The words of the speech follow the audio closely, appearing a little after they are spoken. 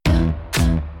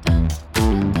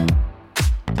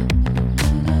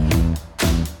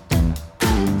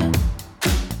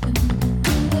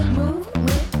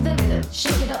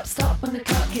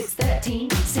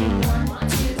COVID-19. Sing 1,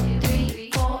 2,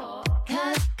 3, 4.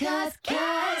 Cause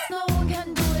no one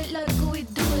can do it like we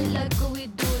do it, like we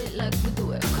do it, like we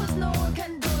do it. Cause no one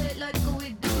can do it like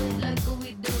we do it, like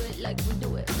we do it, like we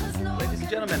do it. Ladies and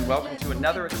gentlemen, welcome to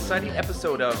another exciting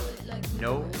episode of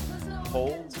No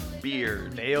Holds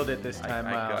Beard. Nailed it this time,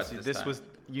 Miles.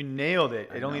 You nailed it.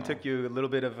 It only took you a little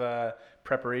bit of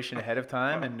preparation ahead of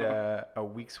time and a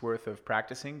week's worth of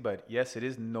practicing. But yes, it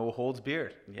is No Holds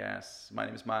Beard. Yes, my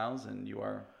name is Miles, and you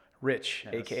are Rich,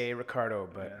 aka Ricardo,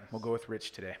 but we'll go with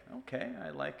Rich today. Okay,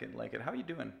 I like it. How are you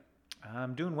doing?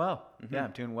 I'm doing well. Mm-hmm. Yeah,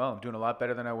 I'm doing well. I'm doing a lot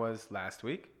better than I was last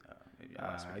week.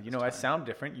 I sound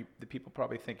different. The people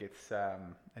probably think it's a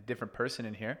different person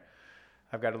in here.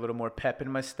 I've got a little more pep in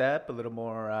my step, a little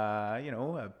more,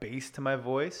 a bass to my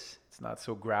voice. It's not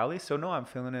so growly. So no, I'm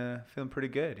feeling pretty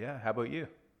good. Yeah. How about you?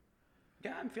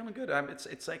 Yeah, I'm feeling good.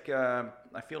 It's like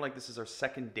I feel like this is our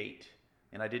second date,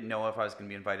 and I didn't know if I was going to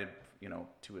be invited,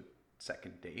 to a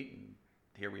second date, and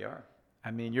here we are.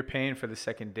 I mean, you're paying for the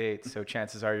second date, so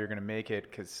chances are you're going to make it.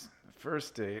 Because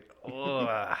first date,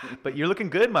 but you're looking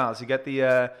good, Miles. You got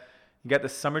the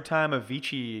summertime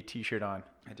Avicii T-shirt on.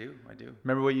 I do.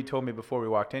 Remember what you told me before we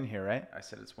walked in here, right? I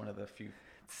said it's one of the few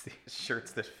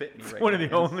shirts that fit me. It's right one now. of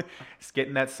the only. It's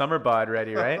getting that summer bod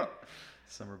ready, right?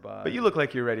 Summer bod. But you look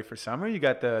like you're ready for summer. You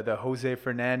got the Jose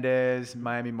Fernandez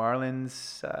Miami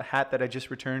Marlins hat that I just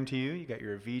returned to you. You got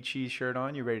your Avicii shirt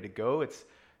on. You're ready to go. It's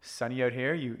sunny out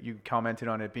here. You commented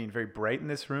on it being very bright in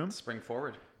this room. Spring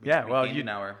forward. You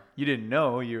didn't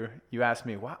know. You asked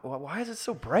me why is it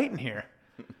so bright in here?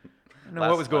 I don't know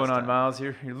what was going on, Miles.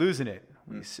 You're losing it.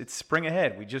 It's spring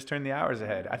ahead. We just turned the hours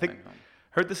ahead. I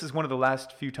heard this is one of the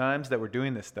last few times that we're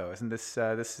doing this, though. Isn't this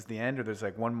is the end, or there's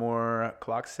like one more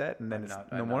clock set and then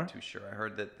I'm more? not too sure. I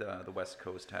heard that the West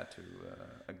Coast had to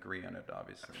agree on it,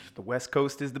 obviously. The West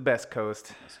Coast is the best coast.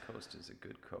 The West Coast is a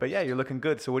good coast. But yeah, you're looking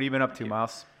good. So what have you been up to,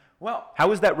 Miles? Well, how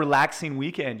was that relaxing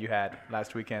weekend you had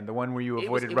last weekend? The one where you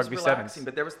avoided rugby sevens.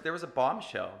 But there was a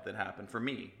bombshell that happened for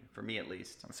me at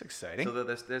least. That's exciting. So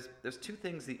there's two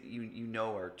things that you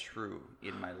know are true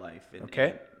in my life.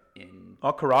 Okay.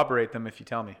 I'll corroborate them if you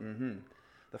tell me. Mm-hmm.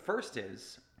 The first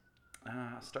is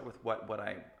I'll start with what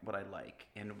I like,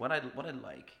 and what I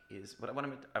like is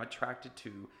I'm attracted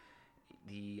to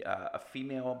a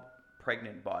female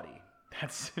pregnant body.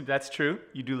 That's true.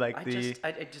 You do like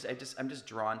I'm just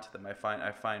drawn to them. I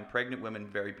find pregnant women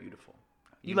very beautiful.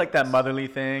 You like that motherly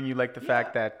thing. You like the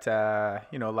fact that a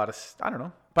lot of, I don't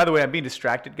know. By the way, I'm being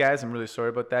distracted, guys. I'm really sorry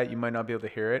about that. You might not be able to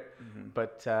hear it,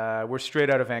 but we're straight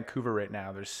out of Vancouver right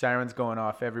now. There's sirens going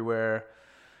off everywhere.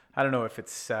 I don't know if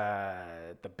it's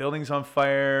the building's on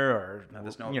fire or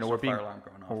there's no fire alarm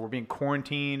going off, or we're being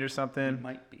quarantined or something. We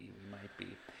might be.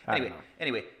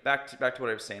 Anyway, back to what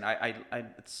I was saying.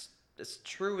 It's as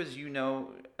true as you know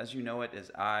it,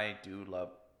 as I do love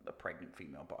a pregnant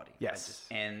female body. Yes.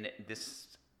 And this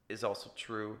is also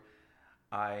true.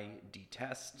 I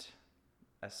detest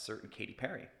a certain Katy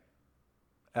Perry.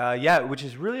 Which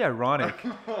is really ironic.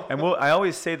 And I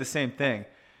always say the same thing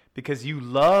because you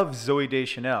love Zooey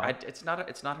Deschanel. It's not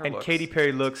her and looks. Katy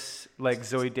Perry looks like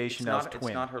Zooey Deschanel's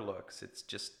twin. It's not her looks. It's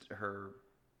just her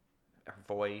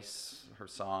voice, her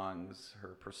songs,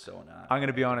 her persona. I'm going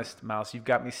to be honest, Mouse. You've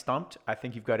got me stumped. I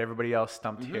think you've got everybody else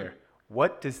stumped here.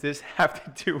 What does this have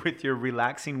to do with your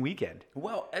relaxing weekend?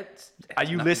 Well,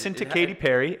 you listened to Katy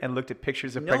Perry and looked at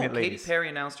pictures of pregnant ladies. Katy Perry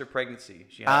announced her pregnancy.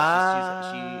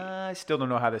 I still don't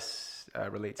know how this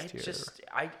relates to.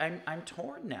 I'm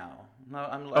torn now.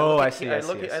 I see. I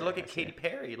look at Katy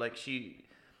Perry like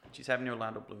she's having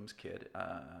Orlando Bloom's kid,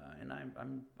 and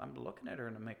I'm looking at her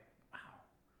and I'm like, wow,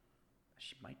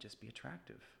 she might just be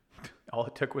attractive. All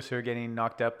it took was her getting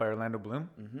knocked up by Orlando Bloom?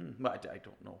 Mm-hmm. Well, I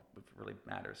don't know if it really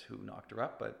matters who knocked her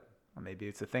up, but... Well, maybe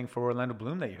it's a thing for Orlando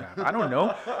Bloom that you have. I don't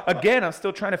know. Again, I'm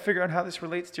still trying to figure out how this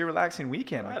relates to your relaxing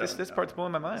weekend. This part's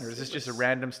blowing my mind. Or is this just a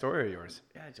random story of yours?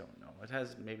 I don't know. It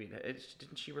has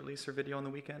didn't she release her video on the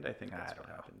weekend? I think that's what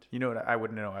happened. You know what? I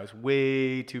wouldn't know. I was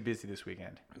way too busy this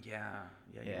weekend. Yeah,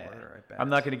 you were, I bet. I'm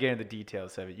not going to get into the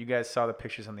details of it. You guys saw the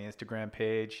pictures on the Instagram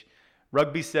page.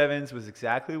 Rugby sevens was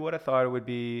exactly what I thought it would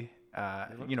be.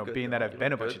 Being that I've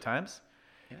been a bunch of times.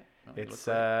 Yeah, it's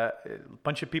a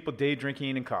bunch of people day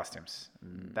drinking in costumes.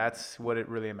 That's what it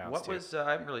really amounts to.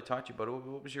 I haven't really taught you, but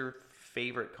what was your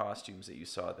favorite costumes that you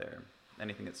saw there?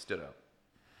 Anything that stood out?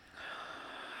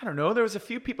 I don't know. There was a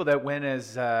few people that went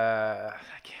as the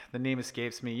name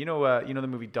escapes me. You know the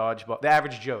movie Dodgeball, The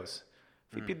Average Joes.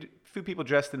 Few people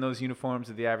dressed in those uniforms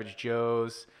of The Average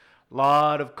Joes. A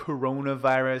lot of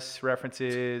coronavirus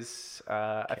references.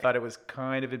 I thought it was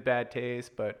kind of in bad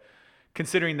taste, but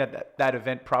considering that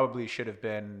event probably should have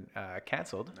been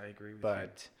canceled. I agree with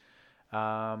but,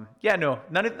 yeah, no,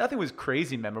 nothing was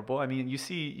crazy memorable. I mean, you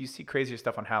see crazier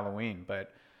stuff on Halloween,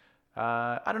 but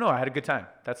I don't know. I had a good time.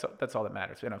 That's all that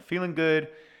matters. And I'm feeling good.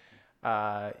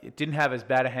 It didn't have as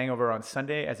bad a hangover on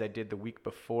Sunday as I did the week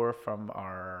before from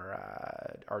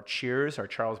our Cheers, our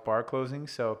Charles Bar closing.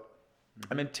 So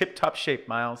I'm in tip-top shape,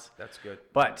 Miles. That's good.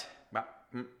 But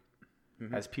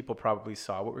as people probably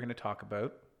saw, what we're going to talk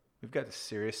about, we've got a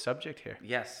serious subject here.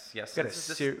 Yes.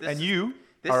 And you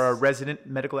are a resident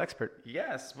medical expert.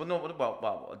 Yes. Well, no.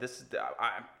 Well. This is.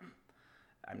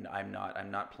 I'm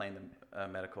not playing the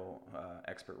medical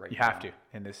expert right now. You have to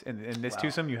in this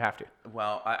twosome. You have to.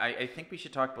 Well, I think we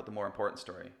should talk about the more important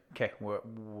story. Okay,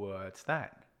 what's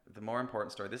that? The more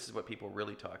important story. This is what people are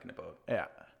really talking about. Yeah.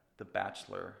 The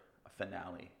Bachelor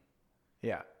finale.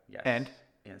 Yeah. Yes. And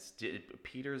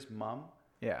Peter's mom.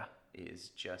 Yeah. Is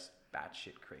just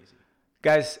batshit crazy.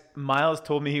 Guys, Miles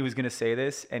told me he was going to say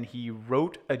this, and he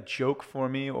wrote a joke for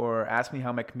me or asked me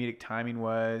how my comedic timing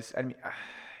was. I mean.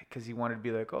 Because he wanted to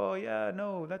be like, oh yeah,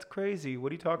 no, that's crazy.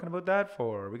 What are you talking about that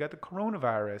for? We got the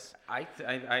coronavirus. I do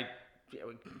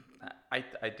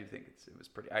think it was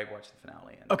pretty. I watched the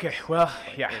finale. And okay, well,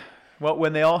 yeah. Well,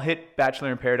 when they all hit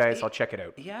Bachelor in Paradise, I'll check it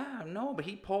out. Yeah, no, but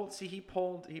he pulled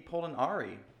an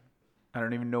Ari. I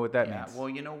don't even know what that means. Well,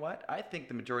 you know what? I think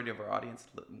the majority of our audience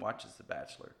watches The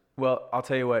Bachelor. Well, I'll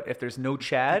tell you what. If there's no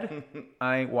Chad,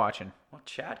 I ain't watching. Well,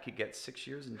 Chad could get 6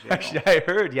 years in jail. Actually, I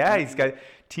heard. Yeah, he's got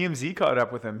TMZ caught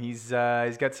up with him. He's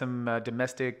got some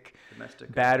domestic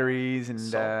batteries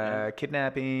and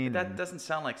kidnapping. That doesn't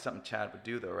sound like something Chad would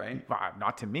do, though, right?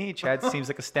 Not to me. Chad seems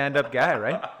like a stand-up guy,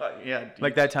 right? Yeah.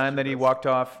 Like that time that he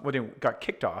got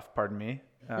kicked off. Pardon me.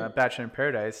 Bachelor in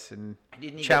Paradise and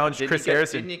challenged Chris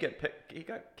Harrison. He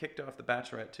got kicked off The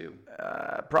Bachelorette too.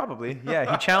 Probably,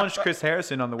 yeah. He challenged Chris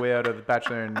Harrison on the way out of The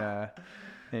Bachelor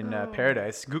in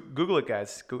Paradise. Google it,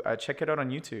 guys. Check it out on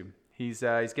YouTube. He's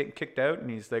getting kicked out, and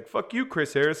he's like, "Fuck you,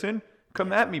 Chris Harrison.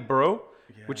 Come at me, bro."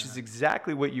 Yeah. Which is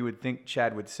exactly what you would think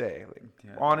Chad would say. Like,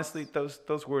 honestly,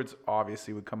 those words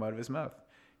obviously would come out of his mouth.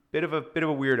 Bit of a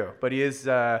weirdo, but he's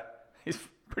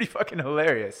pretty fucking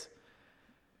hilarious.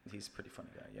 He's a pretty funny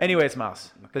guy. Yeah. Anyways,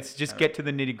 Miles, let's just get to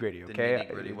the nitty gritty, okay?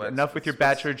 Enough with your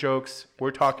Bachelor jokes. We're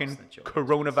talking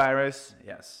coronavirus.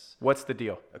 Yes. What's the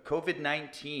deal?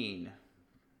 COVID-19.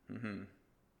 Mm-hmm.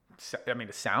 I mean,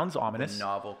 it sounds ominous. The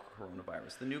novel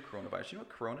coronavirus. The new coronavirus. You know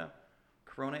what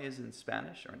corona is in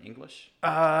Spanish or in English?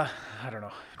 I don't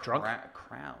know. Drunk?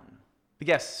 Crown.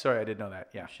 Yes, sorry, I did know that.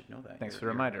 Yeah. You should know that. Thanks for the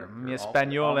reminder. Mi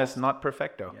español es not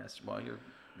perfecto. Yes, well, you're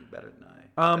better than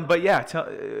I. But yeah,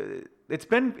 it's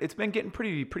been getting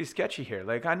pretty sketchy here.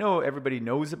 Like, I know everybody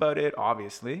knows about it,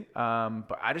 obviously.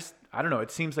 But I don't know.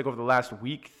 It seems like over the last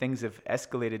week things have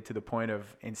escalated to the point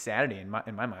of insanity in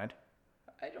my mind.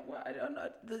 I don't know.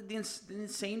 The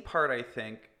insane part, I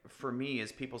think, for me,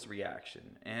 is people's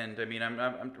reaction. And I mean,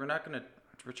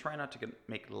 we're trying not to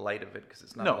make light of it because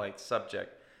it's not a light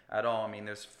subject at all. I mean,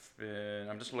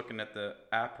 I'm just looking at the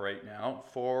app right now.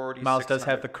 Miles does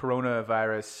have the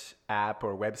coronavirus app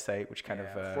or website, which kind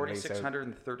of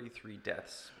 4,633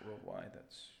 deaths worldwide.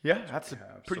 That's a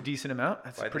pretty decent amount.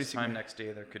 That's by pretty this time next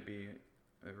day, there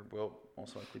will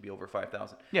most likely be over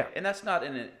 5,000. Yeah, and that's not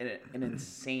an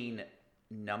insane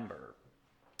number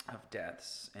of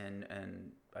deaths, and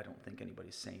I don't think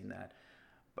anybody's saying that.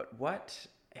 But what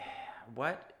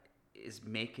is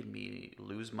making me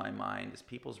lose my mind is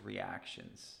people's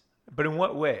reactions. But in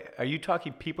what way? Are you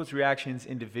talking people's reactions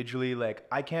individually, like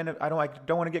I don't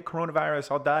want to get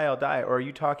coronavirus, I'll die, or are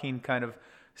you talking kind of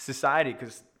society?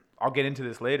 Because I'll get into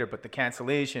this later, but the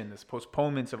cancellation, this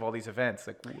postponements of all these events,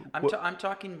 like I'm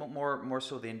talking more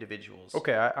so the individuals.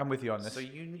 Okay, I'm with you on this. So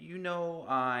you know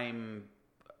I'm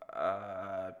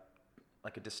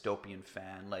like a dystopian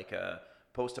fan, like a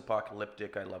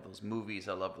post-apocalyptic. I love those movies.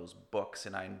 I love those books,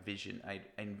 and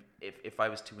if I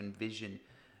was to envision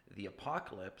the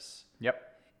apocalypse,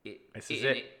 yep, this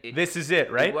is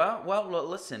it, right? Well,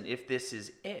 listen. If this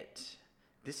is it,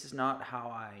 this is not how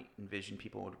I envision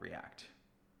people would react.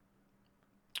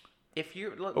 If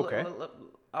you're okay,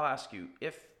 I'll ask you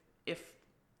if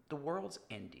the world's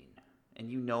ending and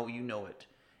you know it,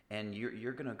 and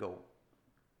you're gonna go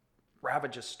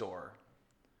ravage a store.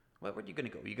 Where are you gonna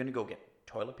go? You're gonna go get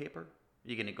toilet paper?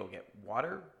 You're gonna go get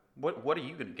water? What are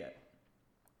you gonna get?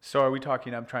 So are we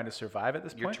talking? I'm trying to survive at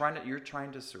this point. You're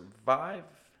trying to survive.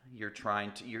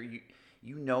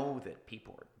 You know that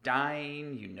people are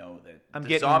dying. You know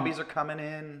that zombies are coming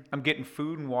in. I'm getting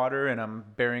food and water, and I'm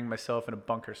burying myself in a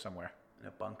bunker somewhere. In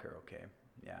a bunker, okay,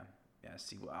 yeah. Yeah,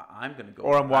 see, I'm gonna go.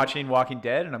 Or I'm watching Walking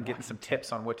Dead, and I'm getting some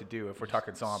tips on what to do if we're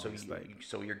talking zombies.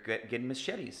 So you're getting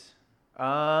machetes.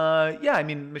 Yeah, I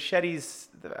mean machetes.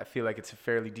 I feel like it's a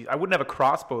fairly. I wouldn't have a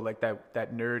crossbow like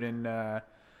that nerd in. I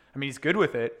mean, he's good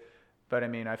with it, but I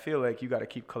mean, I feel like you got to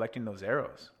keep collecting those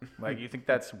arrows. Like, you think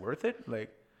that's worth it? Like,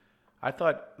 I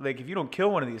thought, like, if you don't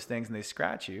kill one of these things and they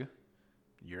scratch you,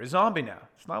 you're a zombie now.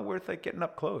 It's not worth like getting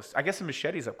up close. I guess a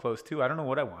machete's up close too. I don't know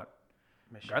what I want.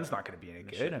 Gun's not going to be any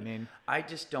good. I mean, I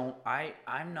just don't.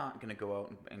 I'm not going to go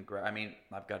out and grab. I mean,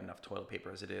 I've got enough toilet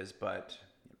paper as it is, but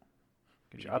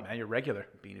good job, man. You're regular.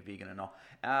 Being a vegan and all.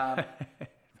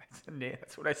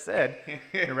 That's what I said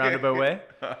in a roundabout way.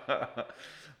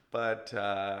 But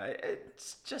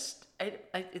it's just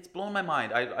it's blown my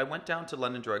mind. I went down to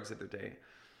London Drugs the other day,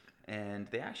 and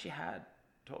they actually had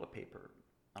toilet paper.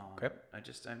 Okay. I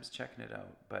was checking it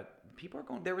out, but people are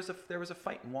going. There was a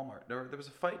fight in Walmart. There was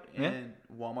a fight in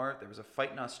Walmart. There was a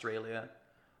fight in Australia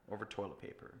over toilet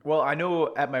paper. Well, I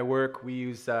know at my work we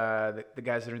use the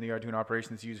guys that are in the yard doing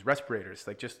operations use respirators,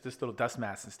 like just this little dust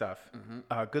masks and stuff.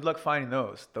 Mm-hmm. Good luck finding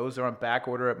those. Those are on back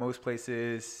order at most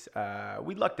places.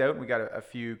 We lucked out and we got a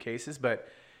few cases, but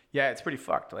yeah, it's pretty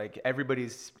fucked. Like,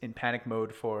 everybody's in panic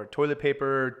mode for toilet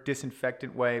paper,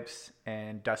 disinfectant wipes,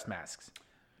 and dust masks.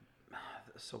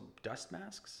 So dust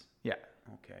masks? Yeah.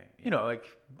 Okay. Yeah. You know,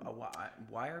 like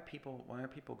why are people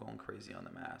going crazy on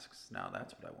the masks? Now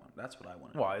that's what I want. That's what I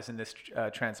want. Well, isn't this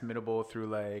transmittable through,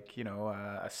 like, you know,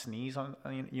 a sneeze on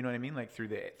you know what I mean, like through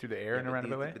the air in a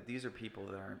roundabout way? But these are people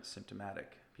that aren't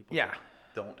symptomatic. People that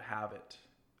don't have it.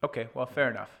 Okay. Well, fair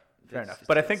enough.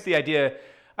 But I think the idea,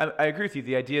 I agree with you.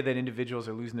 The idea that individuals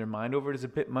are losing their mind over it is a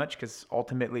bit much, because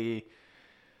ultimately,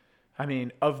 I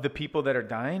mean, of the people that are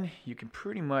dying, you can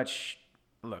pretty much.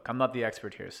 Look, I'm not the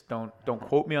expert here, so don't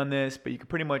quote me on this, but you can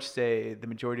pretty much say the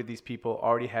majority of these people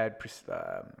already had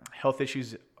health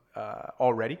issues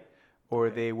already, or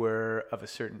they were of a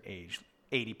certain age,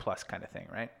 80 plus kind of thing,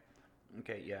 right?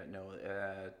 Okay, yeah, no,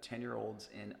 10-year-olds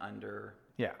and under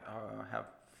Yeah. Have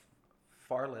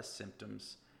far less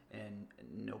symptoms, and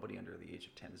nobody under the age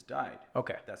of 10 has died.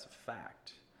 Okay. That's a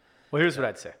fact. Well, here's what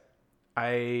I'd say.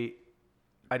 I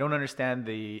don't understand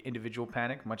the individual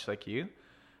panic, much like you,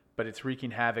 but it's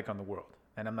wreaking havoc on the world.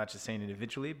 And I'm not just saying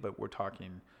individually, but we're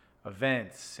talking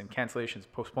events and cancellations,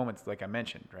 postponements, like I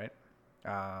mentioned, right?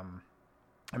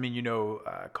 I mean, you know,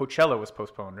 Coachella was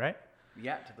postponed, right?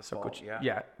 Yeah, to the fall.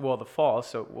 Yeah, well, the fall.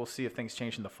 So we'll see if things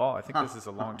change in the fall. I think this is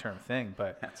a long-term thing,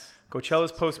 but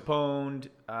Coachella's postponed.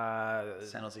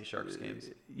 San Jose Sharks games.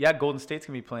 Yeah, Golden State's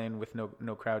gonna be playing with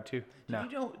no crowd too.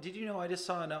 Did you know? I just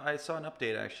saw an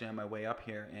update actually on my way up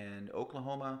here, and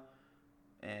Oklahoma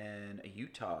and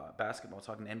Utah basketball,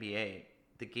 talking NBA,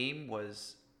 the game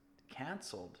was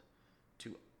canceled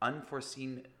to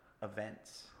unforeseen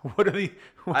events.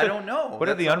 I don't know. What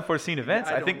are the unforeseen events?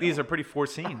 I think these are pretty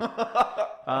foreseen.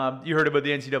 You heard about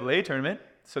the NCAA tournament,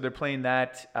 so they're playing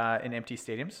that in empty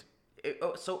stadiums.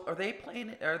 So are they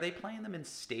playing? Are they playing them in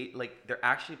state? Like, they're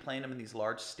actually playing them in these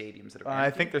large stadiums that are empty?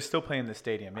 I think they're still playing the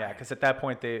stadium. Yeah, because at that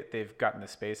point they've gotten the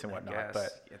space and whatnot. But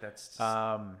yeah, that's.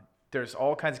 There's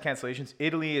all kinds of cancellations.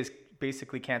 Italy is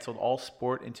basically canceled all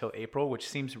sport until April, which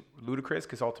seems ludicrous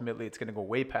because ultimately it's going to go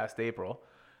way past April.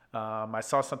 I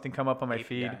saw something come up on my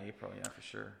feed. Yeah, April, yeah, for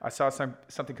sure. I saw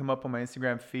something come up on my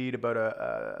Instagram feed about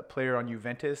a player on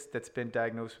Juventus that's been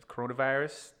diagnosed with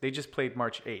coronavirus. They just played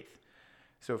March 8th.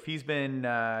 So if he's been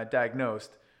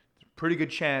diagnosed, there's a pretty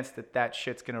good chance that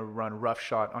shit's going to run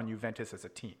roughshod on Juventus as a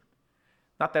team.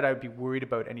 Not that I would be worried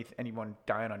about anyone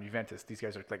dying on Juventus. These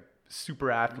guys are like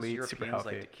super athletes, super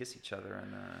healthy. Like to kiss each other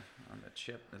on the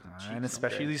chip, and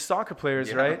especially these soccer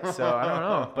players, right? So I don't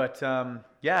know, but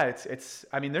yeah, it's.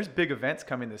 I mean, there's big events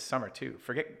coming this summer too.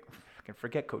 Forget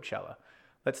Coachella.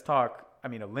 Let's talk. I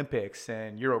mean, Olympics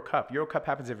and Euro Cup. Euro Cup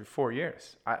happens every 4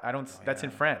 years. I don't. That's in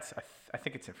France. I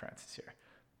think it's in France this year.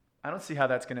 I don't see how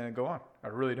that's gonna go on. I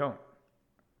really don't.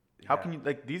 How can you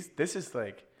like these? This is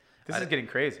getting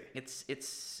crazy.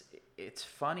 It's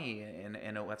funny, and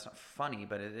it's not funny,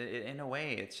 but in a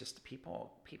way, it's just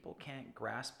people can't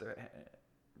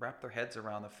wrap their heads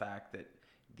around the fact that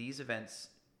these events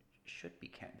should be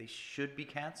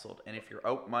canceled, and if you're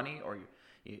out money or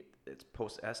it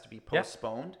has to be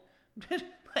postponed.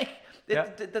 Yeah.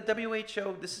 The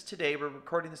WHO. This is today. We're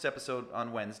recording this episode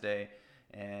on Wednesday,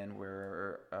 and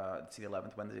we're it's the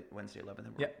 11th, Wednesday 11th,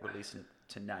 and we're releasing it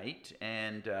tonight,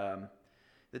 and.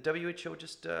 The WHO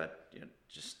just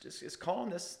is calling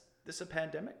this a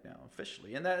pandemic now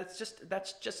officially, and that's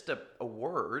just a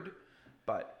word,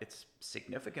 but it's a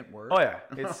significant word. Oh yeah,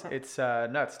 it's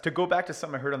nuts. To go back to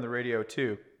something I heard on the radio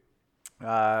too,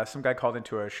 some guy called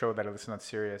into a show that I listen on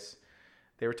Sirius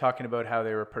they were talking about how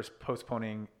they were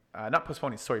playing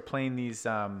these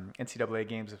NCAA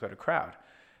games without a crowd.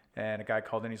 And a guy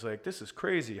called in, he's like, this is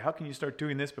crazy. How can you start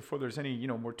doing this before there's any,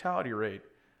 mortality rate?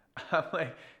 I'm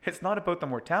like, it's not about the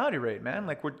mortality rate, man.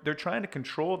 Like, they're trying to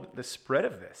control the spread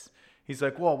of this. He's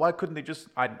like, well, why couldn't they just,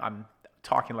 I'm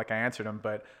talking like I answered him,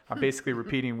 but I'm basically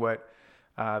repeating what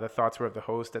the thoughts were of the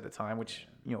host at the time, which,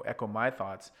 echo my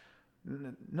thoughts.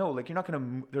 No, like, you're not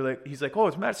going to, he's like, oh,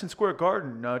 it's Madison Square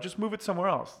Garden. Just move it somewhere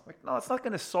else. Like, no, it's not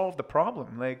going to solve the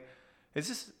problem. Like, is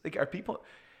this, like, are people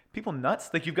nuts?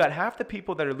 Like, you've got half the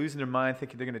people that are losing their mind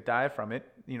thinking they're going to die from it,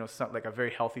 something like a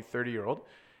very healthy 30-year-old.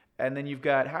 And then you've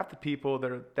got half the people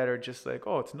that are just like,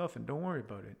 oh, it's nothing. Don't worry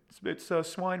about it. It's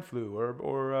swine flu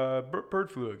or bird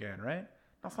flu again, right?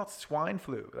 No, it's not swine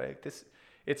flu. Like this,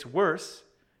 it's worse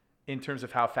in terms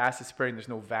of how fast it's spreading. There's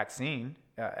no vaccine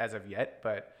as of yet.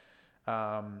 But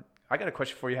I got a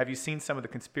question for you. Have you seen some of the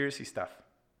conspiracy stuff?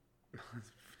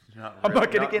 I'm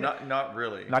not going to get not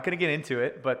really. Not going to get into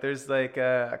it, but there's like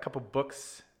a couple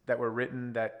books that were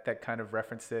written that kind of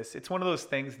reference this. It's one of those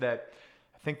things that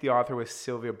I think the author was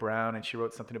Sylvia Brown, and she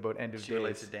wrote something about end of days. She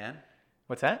relates to Dan?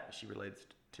 What's that? She relates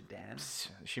to Dan?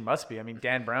 She must be. I mean,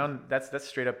 Dan Brown, that's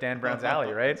straight up Dan Brown's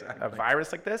alley, right? Exactly. A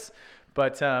virus like this.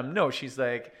 But no, she's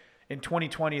like, in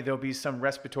 2020, there'll be some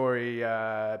respiratory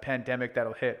pandemic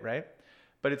that'll hit, right?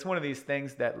 But it's one of these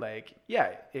things that, like,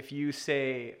 yeah, if you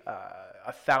say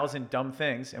 1,000 dumb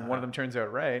things and one of them turns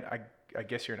out right, I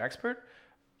guess you're an expert.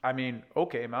 I mean,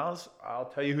 okay, Miles, I'll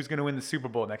tell you who's going to win the Super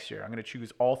Bowl next year. I'm going to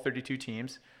choose all 32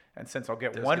 teams, and since I'll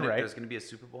get one right. There's going to be a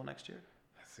Super Bowl next year?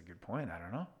 That's a good point. I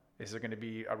don't know. Is there going to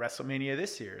be a WrestleMania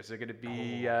this year? Is there going to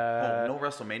be... no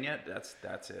WrestleMania?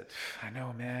 That's it. I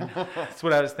know, man. That's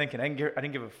what I was thinking. I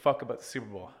didn't give a fuck about the Super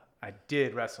Bowl. I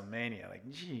did WrestleMania. Like,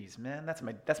 geez, man, that's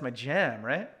my jam,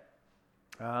 right?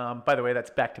 By the way, that's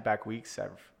back-to-back weeks.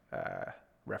 I've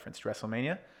referenced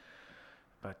WrestleMania.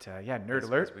 But yeah, nerd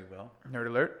alert. We will. Nerd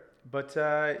alert. But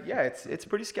yeah, it's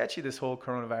pretty sketchy, this whole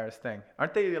coronavirus thing.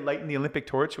 Aren't they lighting the Olympic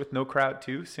torch with no crowd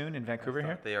too soon in Vancouver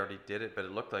here? They already did it, but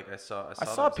it looked like I saw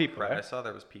people. I saw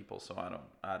there was people, so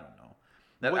I don't know.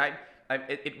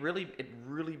 It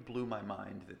really blew my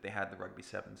mind that they had the rugby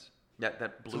sevens.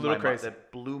 That blew my mind.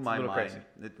 That blew my mind.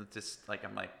 It just like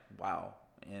I'm like, wow.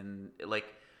 And like,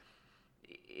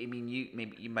 I mean,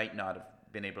 you might not have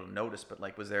been able to notice, but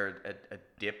like, was there a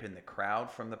dip in the crowd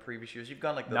from the previous years? You've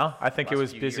gone like no, I think it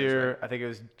was busier. Years, right? I think it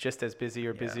was just as busy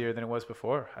or busier than it was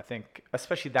before. I think,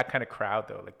 especially that kind of crowd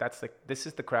though. Like this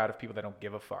is the crowd of people that don't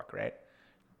give a fuck, right?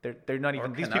 They're not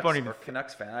even. These people aren't even.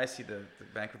 Canucks fan. I see the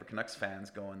Vancouver Canucks fans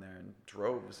going there in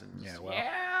droves and just,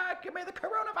 give me the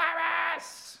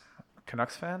coronavirus.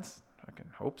 Canucks fans? I can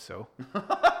hope so.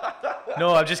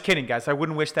 No, I'm just kidding, guys. I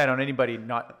wouldn't wish that on anybody.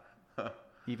 Not.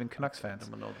 Even Canucks fans.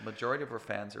 The majority of our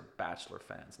fans are Bachelor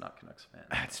fans, not Canucks fans.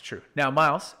 That's true. Now,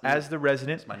 Miles, as the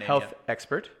resident health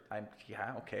expert.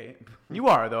 Okay. You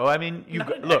are, though. I mean,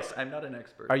 look. I'm not an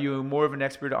expert. Are you more of an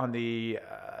expert on the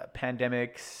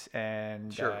pandemics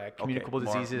and communicable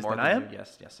diseases than I am?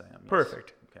 Yes, I am.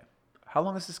 Perfect. Yes. Okay. How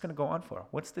long is this going to go on for?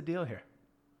 What's the deal here?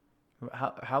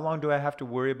 How long do I have to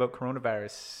worry about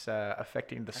coronavirus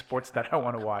affecting the sports that I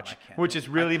want to watch? Which is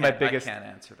really my biggest... I can't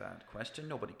answer that question.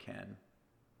 Nobody can.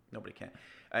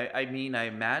 I mean, I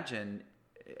imagine.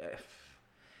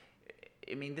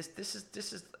 This is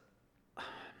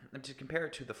to compare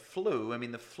it to the flu. I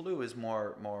mean, the flu is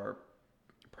more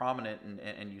prominent,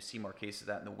 and you see more cases of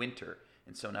that in the winter.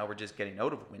 And so now we're just getting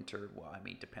out of winter. Well, I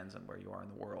mean, it depends on where you are in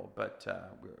the world, but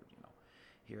we're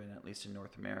here at least in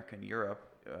North America and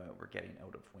Europe, we're getting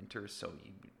out of winter, so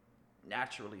you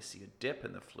naturally see a dip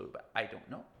in the flu. But I don't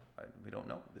know. We don't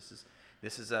know.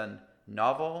 This is a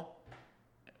novel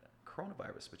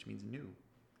coronavirus, which means new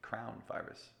crown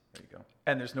virus. There you go.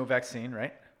 And there's no vaccine,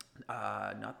 right?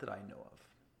 Not that I know of.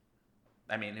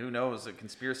 I mean, who knows? A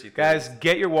conspiracy theory. Guys,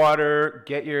 get your water,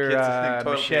 get your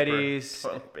machetes.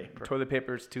 Toilet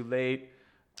paper is too late.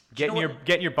 Get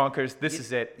in your bunkers. This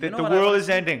is it. The world is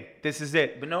ending. This is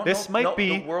it. This might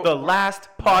be the last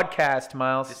podcast,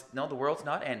 Miles. The world's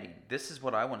not ending. This is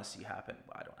what I want to see happen.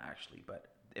 Well, I don't actually, but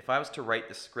if I was to write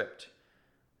the script,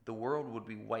 the world would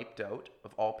be wiped out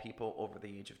of all people over the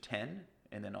age of 10,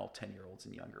 and then all 10-year-olds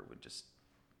and younger would just...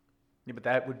 Yeah, but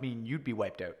that would mean you'd be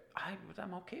wiped out.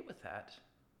 I'm okay with that.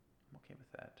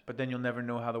 But then you'll never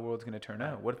know how the world's going to turn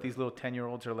out. What if these little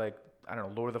 10-year-olds are like, I don't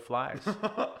know, Lord of the Flies?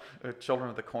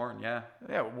 Children of the Corn, yeah.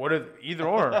 Yeah, what if either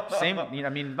or? Same, I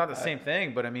mean, not the same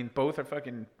thing, but I mean, both are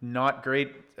fucking not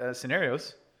great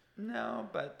scenarios. No,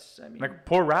 but I mean... Like,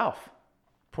 poor Ralph.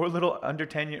 Poor little under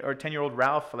 10 or 10-year-old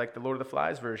Ralph, like the Lord of the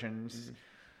Flies version.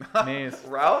 Maze.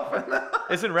 Ralph?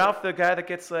 Isn't Ralph the guy that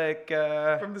gets like...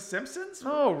 From The Simpsons?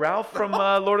 No, Ralph from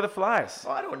Lord of the Flies.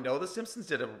 Oh, I don't know. The Simpsons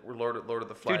did a Lord of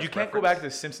the Flies Dude, you can't reference. go back to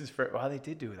The Simpsons for... Well, they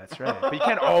did do it. That's right. But you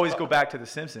can't always go back to The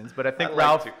Simpsons. But I think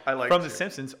Ralph from The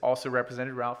Simpsons also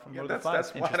represented Ralph from Lord of the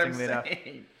Flies. That's what I'm enough.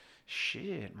 saying.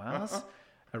 Shit, Miles.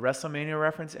 A WrestleMania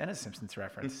reference and a Simpsons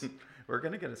reference. We're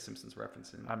going to get a Simpsons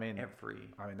reference in every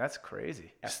that's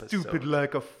crazy. episode. Stupid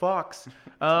like a fox.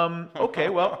 Okay,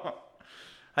 well...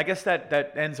 I guess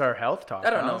that ends our health talk. I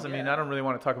don't know. I mean, I don't really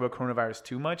want to talk about coronavirus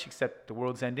too much, except the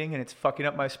world's ending and it's fucking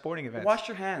up my sporting events. Wash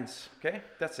your hands, okay?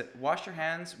 That's it. Wash your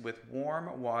hands with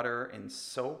warm water and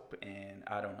soap and,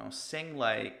 I don't know, sing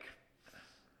like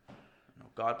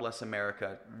God Bless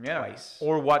America twice.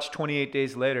 Or watch 28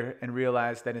 Days Later and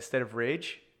realize that instead of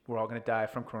rage, we're all going to die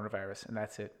from coronavirus, and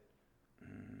that's it.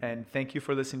 And thank you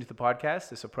for listening to the podcast.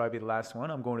 This will probably be the last one.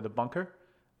 I'm going to the bunker.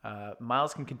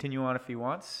 Miles can continue on if he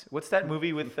wants. What's that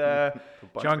movie with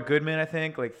John Goodman, I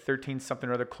think? Like 13 something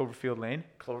or other, Cloverfield Lane?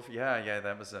 Yeah,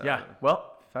 that was... yeah,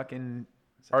 well, fucking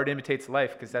art imitates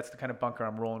life, because that's the kind of bunker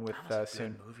I'm rolling with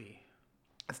soon. Good movie.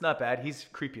 It's not bad. He's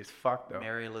creepy as fuck, though.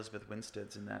 Mary Elizabeth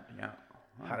Winstead's in that, yeah.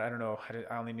 I don't know.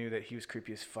 I only knew that he was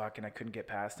creepy as fuck, and I couldn't get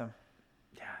past him.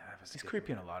 Yeah, he's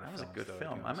creepy in a lot of films. That was a good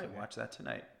film. I might watch that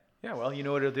tonight. Yeah, well, you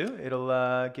know what it'll do?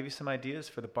 It'll give you some ideas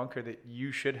for the bunker that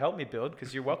you should help me build,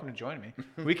 because you're welcome to join me.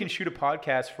 We can shoot a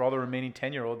podcast for all the remaining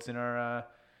 10-year-olds in our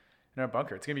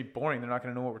bunker. It's going to be boring. They're not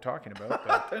going to know what we're talking about.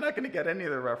 But they're not going to get any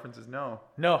of the references, no.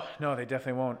 No, they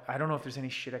definitely won't. I don't know if there's any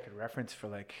shit I could reference for,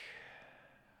 like,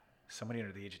 somebody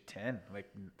under the age of 10. Like,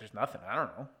 there's nothing. I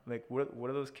don't know. Like, what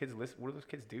do those kids listen? What do those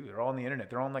kids do? They're all on the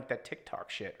internet. They're on, like, that TikTok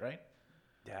shit, right?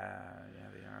 Yeah,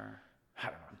 they are. I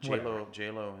don't know.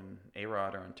 J-Lo and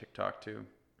A-Rod are on TikTok too.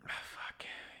 Oh, fuck.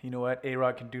 You know what?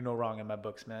 A-Rod can do no wrong in my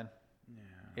books, man.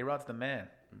 Yeah. A-Rod's the man.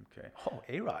 Okay. Oh,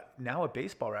 A-Rod. Now a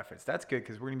baseball reference. That's good,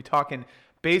 because we're going to be talking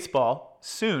baseball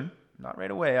soon. Not right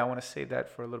away. I want to save that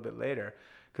for a little bit later,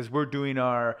 because we're doing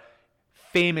our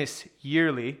famous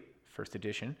yearly, first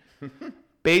edition,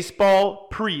 baseball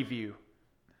preview.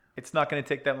 It's not going to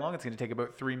take that long. It's going to take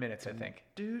about 3 minutes, I think.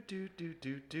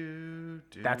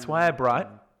 That's why I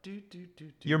brought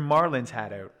your Marlins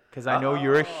hat out, because I know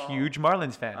you're a huge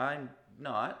Marlins fan. I'm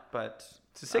not, but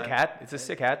it's a sick hat. It's a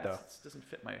sick hat, though. It doesn't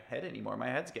fit my head anymore. My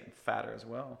head's getting fatter as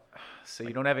well. So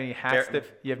you don't have any hats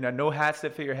you have no hats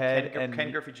that fit your head.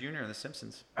 Ken Griffey Jr. in The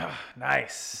Simpsons.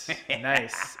 Nice,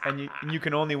 nice. And you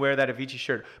can only wear that Avicii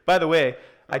shirt. By the way,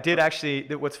 I did actually.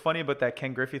 What's funny about that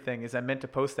Ken Griffey thing is I meant to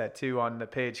post that too on the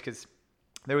page, because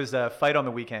there was a fight on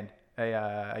the weekend,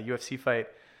 a UFC fight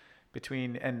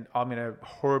between, and I'm gonna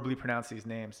horribly pronounce these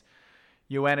names,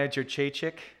 Joanna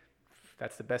Jędrzejczyk,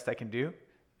 that's the best I can do,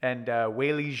 and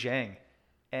Weili Zhang.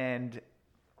 And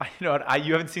you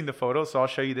haven't seen the photo, so I'll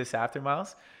show you this after,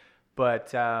 Miles.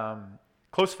 But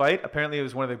close fight. Apparently, it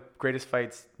was one of the greatest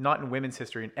fights, not in women's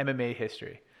history, in MMA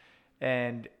history.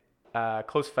 And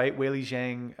close fight. Weili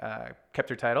Zhang kept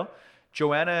her title.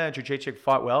 Joanna Jędrzejczyk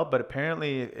fought well, but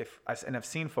apparently, I've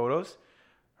seen photos,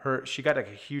 she got like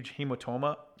a huge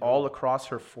hematoma all across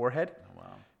her forehead. Oh,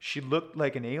 wow. She looked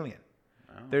like an alien.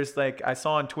 Wow. There's I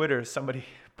saw on Twitter, somebody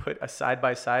put a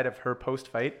side-by-side of her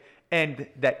post-fight and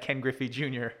that Ken Griffey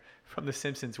Jr. from The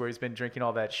Simpsons, where he's been drinking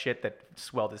all that shit that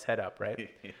swelled his head up, right?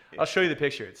 I'll show you the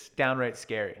picture. It's downright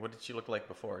scary. What did she look like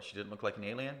before? She didn't look like an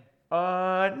alien?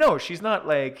 No, she's not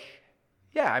like...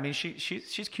 Yeah, I mean,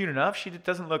 she's cute enough. She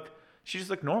just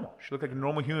looked normal. She looked like a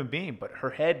normal human being, but her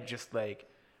head just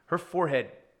her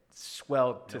forehead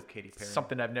swelled to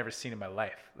something I've never seen in my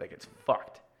life. Like, it's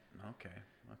fucked. Okay.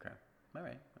 All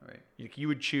right. You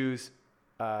would choose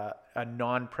a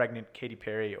non-pregnant Katy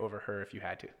Perry over her if you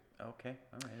had to. Okay,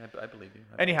 all right. I believe you.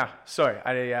 Anyhow, sorry,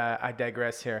 I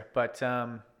digress here. But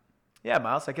yeah,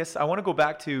 Miles, I guess I want to go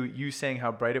back to you saying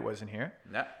how bright it was in here.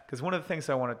 Yeah. Because one of the things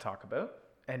I want to talk about,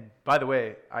 and by the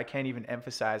way, I can't even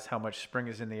emphasize how much spring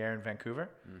is in the air in Vancouver.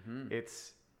 Mm-hmm.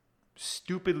 It's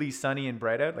stupidly sunny and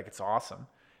bright out. Like, it's awesome.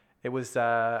 It was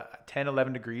 10,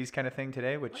 11 degrees kind of thing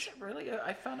today, which... Was it really?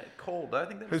 I found it cold. I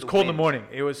think that it was cold in the morning.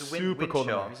 It was super cold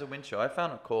in the morning. It was a wind chill. I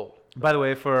found it cold. By the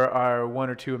way, for our 1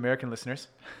 or 2 American listeners,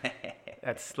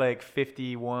 that's like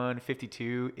 51,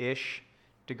 52-ish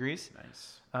degrees.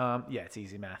 Nice. Yeah, it's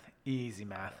easy math. Easy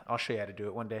math. I'll show you how to do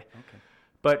it one day. Okay.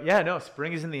 But yeah, no,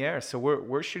 spring is in the air. So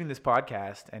we're shooting this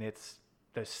podcast, and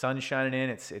the sun's shining in.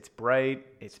 It's bright.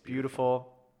 It's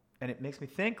beautiful. And it makes me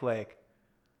think, like,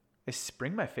 is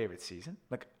spring my favorite season?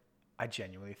 Like, I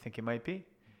genuinely think it might be.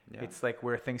 Yeah. It's like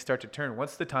where things start to turn.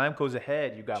 Once the time goes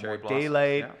ahead, you got more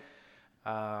daylight.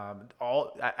 Yeah.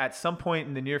 At some point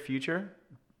in the near future,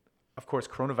 of course,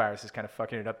 coronavirus is kind of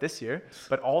fucking it up this year.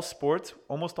 But almost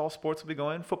all sports will be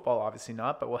going. Football, obviously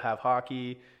not, but we'll have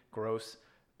hockey, gross,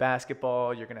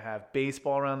 basketball. You're gonna have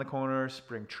baseball around the corner.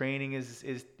 Spring training is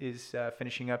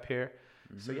finishing up here.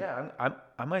 Mm-hmm. So yeah,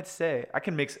 I might say I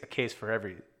can make a case for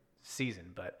every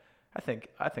season, but I think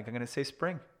I'm gonna say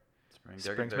spring.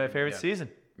 Spring's my favorite season.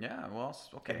 Yeah, well,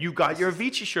 okay. And you got your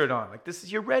Avicii shirt on, like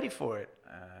you're ready for it.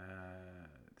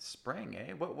 Spring,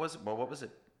 eh? What was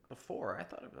it before? I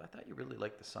thought you really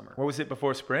liked the summer. What was it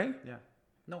before spring? Yeah.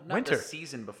 No, not winter. The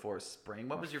season before spring.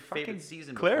 What was your favorite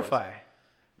season? Clarify.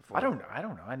 Before? I don't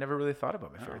know. I never really thought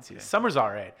about my favorite season. Summer's all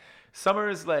right. Summer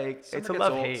is like it's a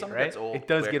love-hate, right? It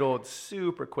does get old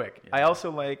super quick. Yeah. I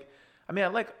also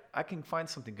I can find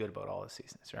something good about all the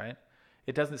seasons, right?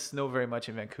 It doesn't snow very much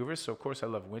in Vancouver, so of course I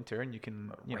love winter, and it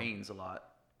rains a lot.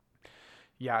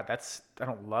 Yeah, I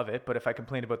don't love it, but if I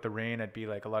complained about the rain, I'd be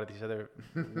like a lot of these other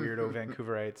weirdo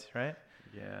Vancouverites, right?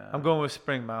 Yeah. I'm going with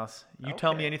spring, Miles. You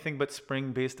tell me anything but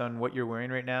spring based on what you're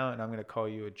wearing right now, and I'm going to call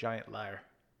you a giant liar.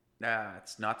 Nah,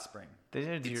 it's not spring.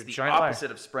 It's the opposite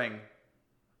of spring.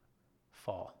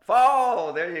 Fall.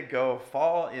 Fall. There you go.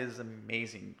 Fall is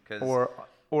amazing or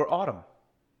autumn.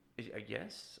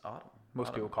 Yes, autumn.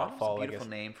 Most people call it fall. Autumn's a beautiful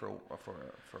name for.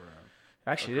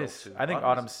 Actually, it is. I think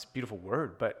autumn's a beautiful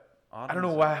word, but I don't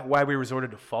know why we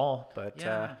resorted to fall. But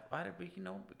why did we?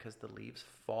 Because the leaves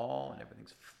fall and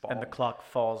everything's fall. And the clock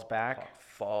falls back.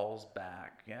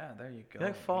 Yeah, there you go. You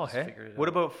like fall, hey? What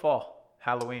about fall?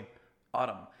 Halloween.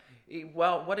 Autumn.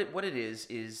 Well, what it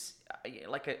is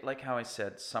like how I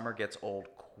said, summer gets old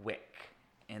quick,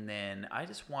 and then I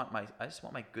just want my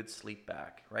good sleep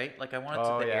back, right? Like I want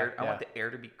I want the air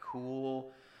to be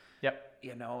cool. Yep.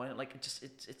 And like it's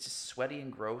just sweaty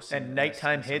and gross. And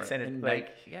nighttime hits, and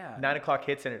 9 o'clock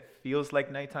hits, and it feels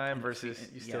like nighttime versus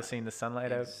you're still seeing the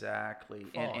sunlight out. Exactly.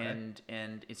 And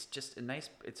it's just a nice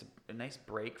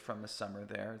break from the summer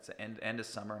there. It's the end of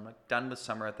summer. I'm like done with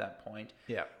summer at that point.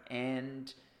 Yeah.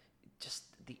 And just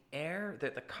the air,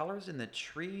 the colors in the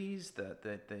trees,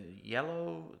 the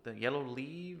yellow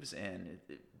leaves, and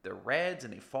the reds,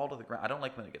 and they fall to the ground. I don't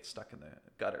like when they get stuck in the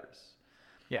gutters.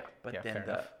 Yeah. But then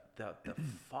the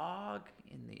fog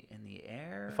in the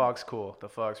air. The fog's cool. The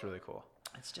fog's really cool.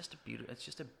 It's just a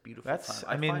beautiful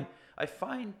time. I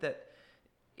find that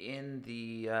in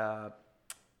the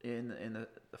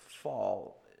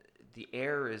fall, the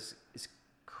air is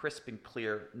crisp and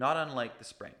clear, not unlike the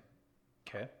spring.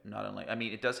 Okay.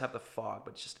 It does have the fog,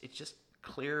 but it's just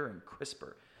clearer and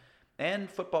crisper. And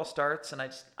football starts, and I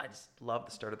just love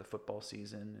the start of the football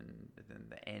season, and then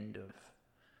the end of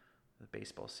the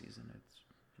baseball season.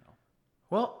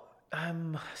 Well,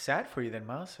 I'm sad for you then,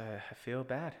 Miles. I feel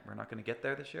bad. We're not going to get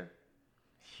there this year?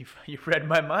 You've read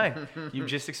my mind. You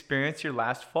just experienced your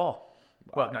last fall.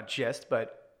 Wow. Well, not just,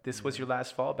 but this was your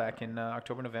last fall back in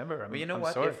October, November. You know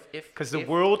what? Sorry. Because the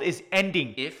world is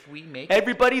ending. If we make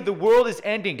everybody, the world is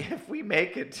ending. If we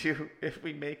make it to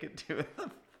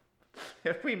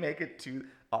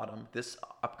autumn, this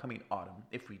upcoming autumn,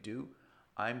 if we do,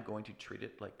 I'm going to treat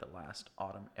it like the last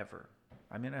autumn ever.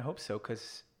 I hope so,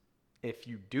 because if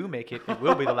you do make it, it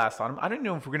will be the last autumn. I don't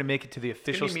know if we're going to make it to the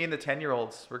official... It's going to be me and the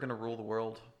 10-year-olds. We're going to rule the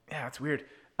world. Yeah, it's weird.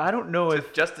 I don't know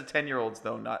if... Just the 10-year-olds,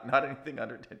 though. Not anything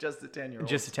under 10. Just the 10-year-olds.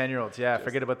 Just the 10-year-olds, yeah.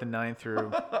 Forget about the 9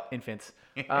 through infants.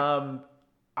 I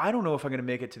don't know if I'm going to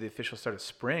make it to the official start of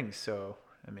spring, so,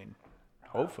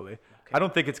 hopefully. Okay. I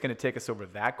don't think it's going to take us over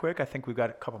that quick. I think we've got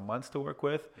a couple months to work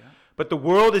with. Yeah. But the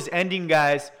world is ending,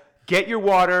 guys. Get your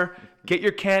water. Get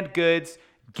your canned goods.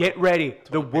 Get ready.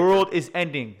 The world is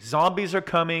ending. Zombies are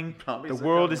coming. The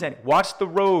world is ending. Watch The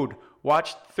Road.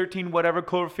 Watch 13 whatever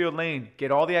Cloverfield Lane.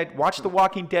 Watch The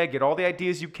Walking Dead. Get all the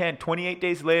ideas you can. 28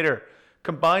 Days Later.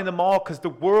 Combine them all because the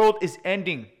world is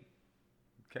ending.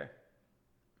 Okay.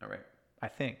 All right. I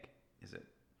think. Is it?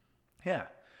 Yeah.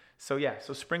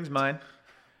 So spring's mine.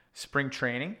 Spring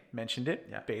training, mentioned it.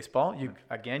 Yeah. Baseball. You've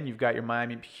got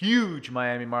your huge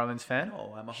Miami Marlins fan.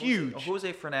 Oh, I'm a huge Jose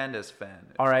Fernandez fan.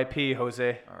 R.I.P.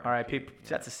 Jose. R.I.P. Yeah.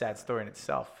 That's a sad story in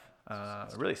itself. A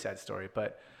really sad story.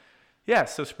 But yeah,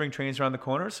 so spring training's around the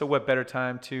corner. So what better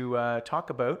time to talk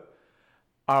about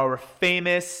our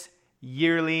famous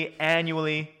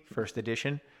annually, first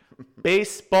edition,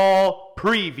 baseball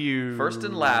preview. First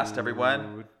and last,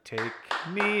 everyone. Take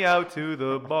me out to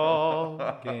the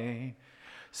ball game.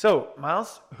 So,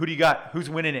 Miles, who do you got? Who's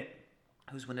winning it?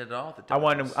 Who's winning it all? I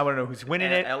want to know who's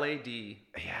winning it. LAD.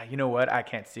 Yeah, you know what? I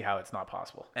can't see how it's not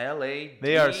possible. LAD.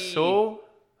 They are so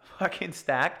fucking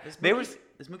stacked. Is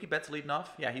Mookie Betts leading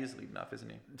off? Yeah, he's leading off, isn't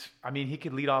he? He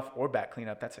could lead off or bat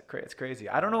cleanup. It's crazy.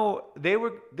 I don't know. They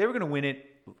were going to win it,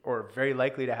 or very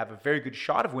likely to have a very good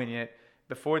shot of winning it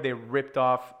before they ripped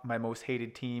off my most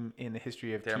hated team in the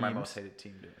history of They're teams. my most hated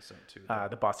team, so too.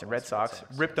 The Boston Red Sox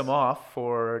ripped them off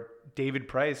for David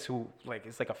Price, who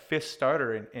is like a fifth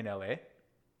starter in LA. Yeah,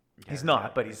 he's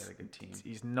not, but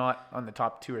he's not on the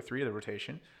top 2 or 3 of the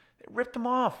rotation. They ripped him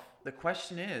off. The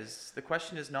question is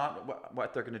not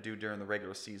what they're going to do during the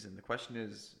regular season. The question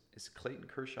is Clayton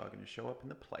Kershaw going to show up in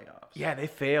the playoffs? Yeah, they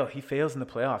fail. He fails in the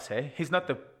playoffs, hey? He's not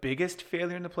the biggest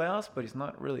failure in the playoffs, but he's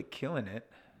not really killing it.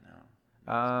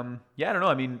 No. Yeah, I don't know.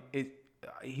 I mean,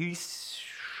 he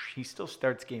still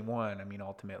starts game 1, I mean,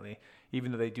 ultimately,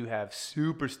 even though they do have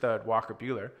super stud Walker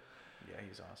Buehler. Yeah,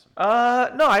 he's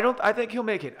awesome. No, I don't. I think he'll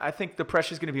make it. I think the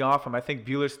pressure's going to be off him. I think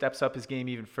Buehler steps up his game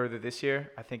even further this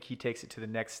year. I think he takes it to the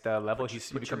next level.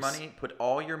 Put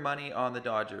all your money on the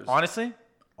Dodgers. Honestly,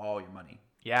 all your money.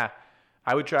 Yeah,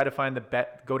 I would try to find the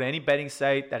bet. Go to any betting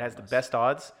site that has the best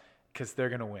odds, because they're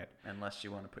going to win. Unless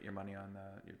you want to put your money on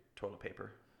your toilet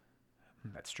paper.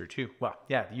 That's true too. Well,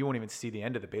 yeah, you won't even see the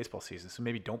end of the baseball season, so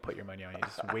maybe don't put your money on it. You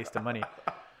just waste the money.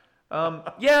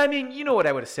 Yeah, I mean, you know what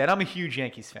I would have said. I'm a huge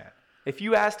Yankees fan. If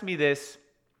you asked me this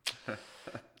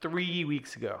 3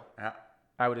 weeks ago,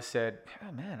 I would have said,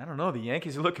 oh, man, I don't know. The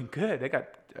Yankees are looking good. They got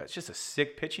it's just a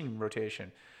sick pitching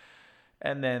rotation.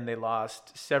 And then they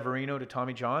lost Severino to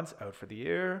Tommy Johns, out for the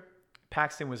year.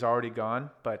 Paxton was already gone,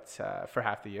 but for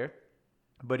half the year.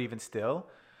 But even still,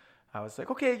 I was like,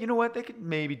 okay, you know what? They could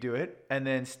maybe do it. And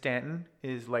then Stanton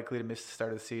is likely to miss the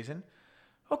start of the season.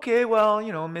 Okay, well,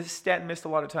 you know, Stanton missed a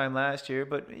lot of time last year,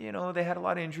 but, you know, they had a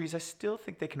lot of injuries. I still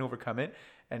think they can overcome it.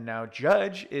 And now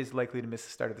Judge is likely to miss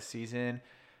the start of the season.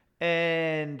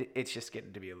 And it's just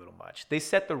getting to be a little much. They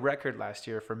set the record last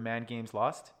year for man games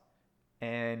lost.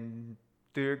 And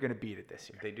they're going to beat it this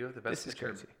year. They do have the best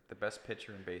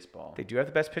pitcher in baseball. They do have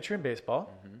the best pitcher in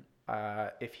baseball. Mm-hmm.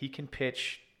 If he can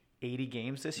pitch 80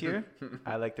 games this year,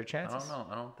 I like their chances. I don't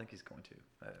know. I don't think he's going to.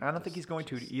 I don't think he's going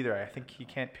to either. I think he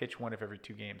can't pitch one of every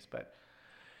 2 games, but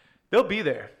they'll be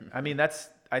there. I mean,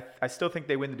 I still think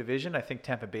they win the division. I think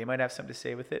Tampa Bay might have something to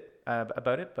say with it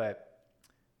about it, but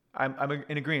I'm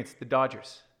in agreement. The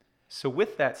Dodgers. So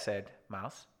with that said,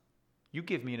 Miles, you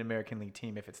give me an American League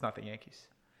team if it's not the Yankees.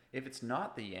 If it's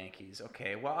not the Yankees,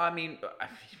 okay. Well, I mean,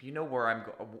 you know where I'm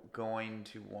going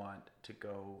to want to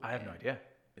go. I have no idea.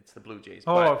 It's the Blue Jays.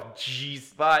 Oh,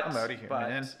 jeez. But I'm out of here,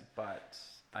 man. But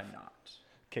I'm not.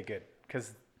 Okay, good.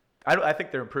 Because I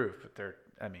think they're improved, but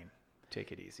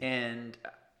take it easy. And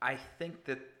I think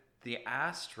that the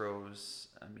Astros,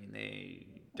 I mean, they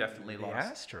definitely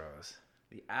lost.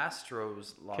 The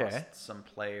Astros lost some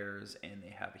players, and they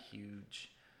have a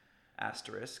huge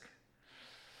asterisk.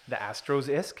 The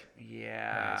Astros-isk?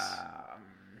 Yeah. Nice.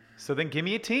 So then give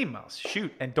me a team, Miles.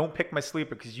 Shoot. And don't pick my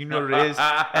sleeper, because you know what it is.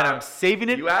 And I'm saving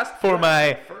it for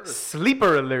my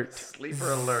sleeper alert.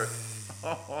 Sleeper alert.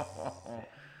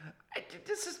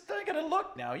 I gotta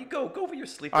look now. You go for your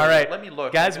sleeper. All right. Let me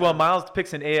look. Guys, well, Miles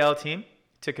picks an AL team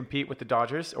to compete with the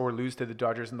Dodgers or lose to the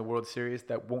Dodgers in the World Series.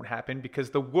 That won't happen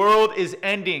because the world is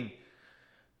ending.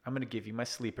 I'm going to give you my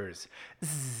sleepers.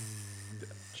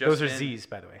 Those are Z's,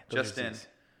 by the way. Justin,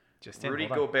 Rudy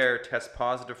Gobert tests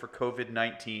positive for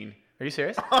COVID-19. Are you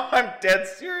serious? I'm dead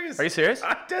serious. Are you serious?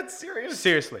 I'm dead serious.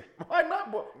 Seriously. I'm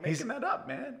not making that up,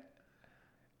 man.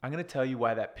 I'm going to tell you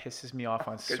why that pisses me off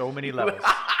on so many levels.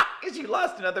 Because you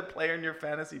lost another player in your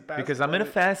fantasy basketball Because I'm in a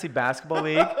fantasy basketball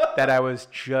league that I was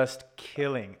just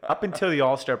killing. Up until the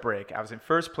All-Star break, I was in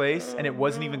first place, and it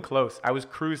wasn't even close. I was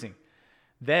cruising.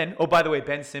 Then, oh, by the way,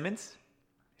 Ben Simmons,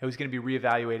 who's going to be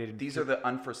reevaluated. These are the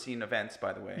unforeseen events,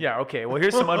 by the way. Yeah, okay. Well,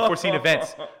 here's some unforeseen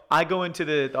events. I go into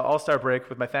the All-Star break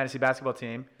with my fantasy basketball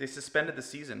team. They suspended the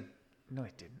season. No,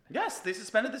 they didn't. Yes, they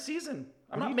suspended the season.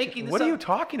 I'm not making this up. What are you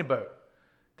talking about?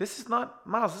 This is not,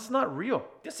 Miles, this is not real.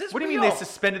 This is What do you real. mean they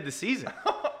suspended the season?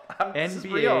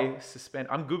 NBA suspend.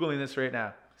 I'm Googling this right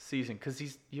now. Season, because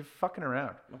you're fucking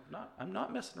around. I'm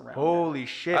not messing around. Holy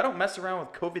shit. I don't mess around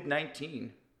with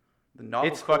COVID-19. The novel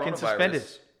It's fucking suspended.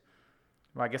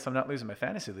 Well, I guess I'm not losing my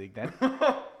fantasy league then.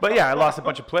 But yeah, I lost a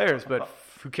bunch of players, but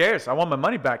who cares? I want my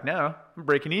money back now. I'm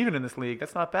breaking even in this league.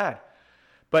 That's not bad.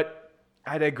 But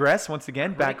I digress once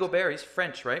again. Rudy Gobert, he's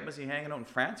French, right? Was he hanging out in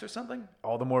France or something?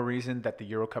 All the more reason that the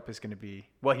Euro Cup is going to be...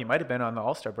 Well, he might have been on the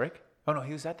All-Star break. Oh, no,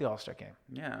 he was at the All-Star game.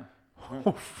 Yeah.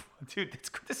 Dude,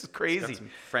 this is crazy.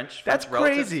 That's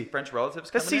crazy. French relatives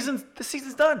coming in? The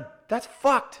season's done. That's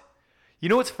fucked. You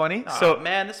know what's funny? Oh,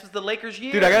 man, this was the Lakers'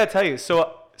 year. Dude, I got to tell you.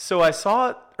 So I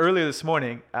saw earlier this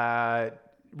morning,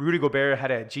 Rudy Gobert had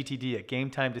a GTD, a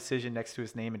game time decision next to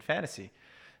his name in fantasy.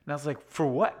 And I was like, for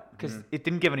what? Because it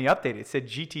didn't give any update. It said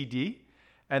GTD.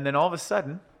 And then all of a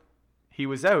sudden, he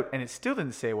was out. And it still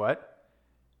didn't say what.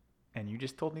 And you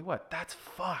just told me what? That's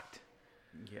fucked.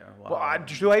 Yeah.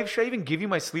 Should I even give you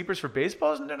my sleepers for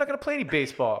baseball? They're not going to play any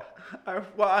baseball. I'm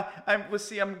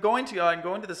going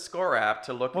to the Score app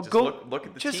to look at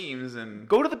the teams and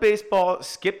go to the baseball.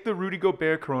 Skip the Rudy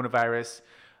Gobert coronavirus.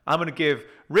 I'm going to give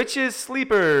Rich's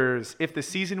sleepers if the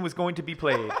season was going to be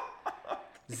played.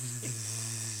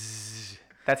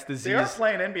 That's the Z's. They are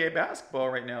playing NBA basketball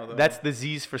right now, though. That's the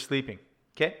Z's for sleeping.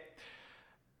 Okay.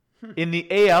 In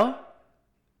the AL,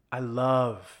 I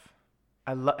love,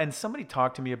 and somebody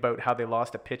talked to me about how they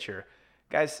lost a pitcher.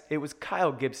 Guys, it was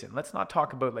Kyle Gibson. Let's not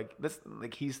talk about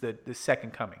like he's the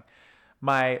second coming.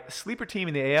 My sleeper team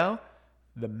in the AL,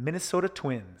 the Minnesota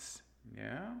Twins.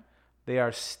 Yeah. They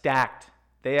are stacked.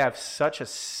 They have such a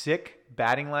sick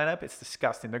batting lineup. It's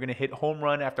disgusting. They're going to hit home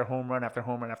run after home run after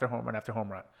home run after home run after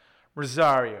home run.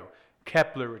 Rosario,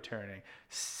 Kepler returning.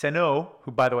 Sano,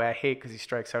 who, by the way, I hate because he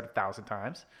strikes out 1,000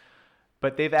 times.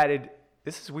 But they've added,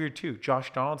 this is weird too,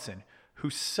 Josh Donaldson,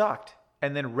 who sucked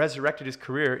and then resurrected his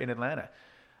career in Atlanta.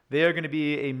 They are going to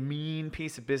be a mean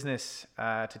piece of business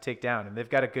to take down. And they've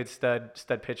got a good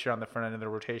stud pitcher on the front end of the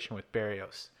rotation with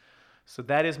Berrios. So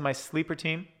that is my sleeper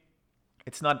team.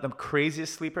 It's not the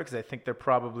craziest sleeper because I think they're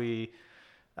probably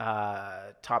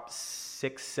top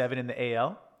 6, 7 in the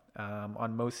AL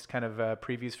on most kind of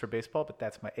previews for baseball. But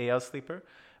that's my AL sleeper.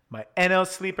 My NL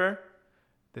sleeper,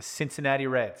 the Cincinnati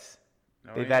Reds.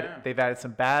 They've added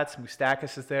some bats.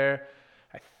 Moustakas is there.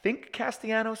 I think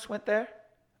Castellanos went there.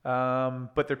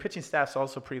 But their pitching staff's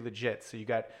also pretty legit. So you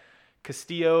got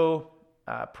Castillo,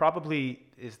 probably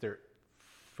is their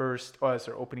is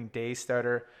their opening day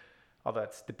starter. Although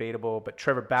that's debatable, but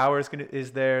Trevor Bauer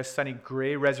is there. Sonny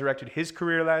Gray resurrected his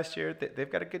career last year. They've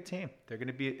got a good team. They're going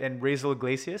to be, and Raisel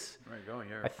Iglesias,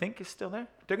 I think is still there.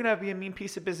 They're going to be a mean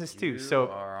piece of business too. So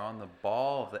are on the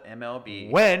ball of the MLB.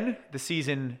 When the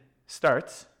season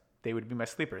starts, they would be my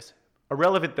sleepers.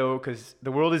 Irrelevant though, because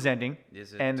the world is ending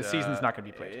and the season's not going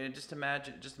to be played. Just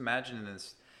imagine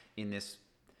in this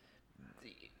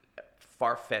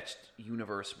far-fetched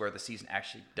universe where the season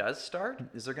actually does start.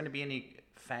 Is there going to be any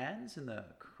fans in the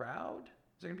crowd?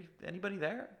 Is there going to be anybody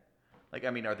there? Are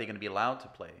they going to be allowed to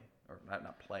play or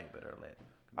not play, but are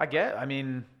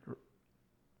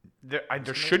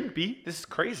there shouldn't be. This is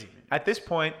crazy. At this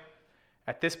point,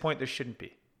 there shouldn't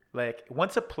be. Like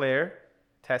once a player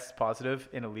tests positive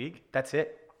in a league, that's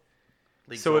it.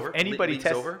 League's so over? If anybody League's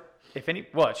tests, over?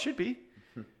 It should be.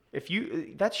 If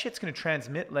that shit's gonna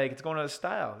transmit like it's going out of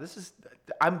style.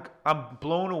 I'm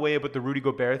blown away about the Rudy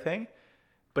Gobert thing,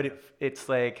 but it's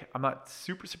like I'm not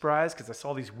super surprised because I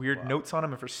saw these weird notes on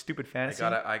him for stupid fantasy.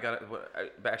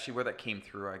 Actually, where that came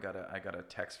through, I got a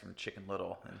text from Chicken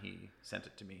Little and he sent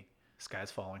it to me.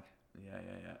 Sky's falling.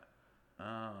 Yeah.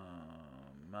 Oh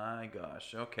my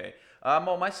gosh. Okay.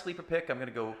 Well, my sleeper pick, I'm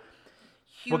gonna go.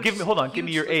 Give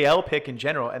me your AL pick in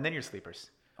general, and then your sleepers.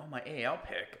 Oh, my AL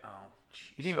pick. Oh.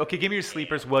 Okay, give me your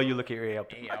sleepers while you look at your AL.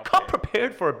 I come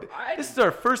prepared for this is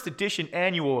our first edition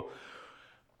annual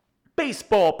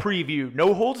baseball preview.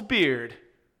 No holds beard.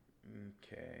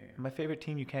 Okay. My favorite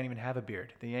team, you can't even have a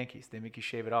beard. The Yankees. They make you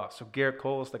shave it off. So Garrett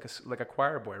Cole is like a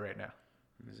choir boy right now.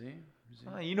 Is he?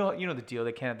 You know the deal.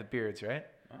 They can't have the beards, right?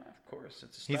 Of course.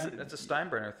 That's a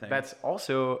Steinbrenner thing. That's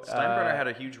also Steinbrenner had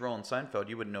a huge role in Seinfeld.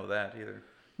 You wouldn't know that either.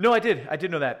 No, I did. I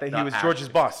did know that he was George's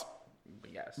boss.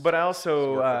 Yes. But I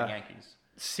also for the Yankees.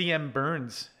 CM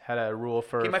Burns had a rule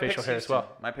for facial hair as well.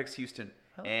 My pick's Houston.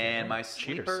 And my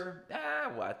sleeper,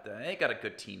 they got a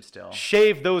good team still.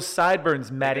 Shave those sideburns,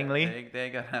 Mattingly.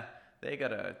 They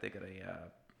got a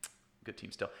good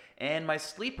team still. And my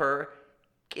sleeper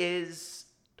is.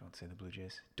 Don't say the Blue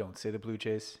Jays. Don't say the Blue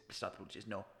Jays. It's not the Blue Jays.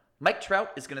 No. Mike Trout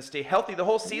is going to stay healthy the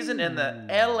whole season, and the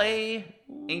LA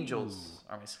Angels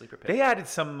are my sleeper pick. They added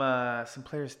some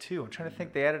players too. I'm trying to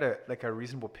think. They added a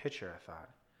reasonable pitcher, I thought.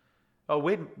 Oh,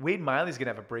 Wade Miley's going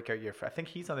to have a breakout year. I think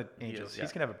he's on the Angels.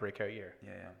 He's going to have a breakout year.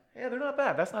 Yeah, they're not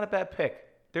bad. That's not a bad pick.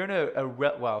 They're in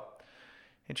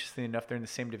interestingly enough, they're in the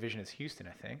same division as Houston,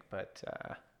 I think. But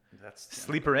that's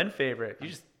sleeper and favorite.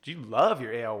 You love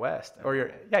your AL West or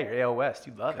your AL West.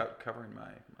 You love it. Covering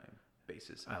my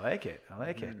bases. I like it.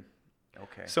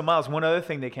 Okay. So Miles, one other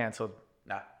thing they canceled.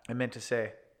 Nah. I meant to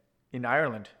say, in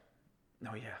Ireland.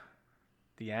 Oh yeah.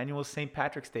 The annual St.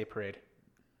 Patrick's Day parade.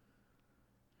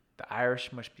 The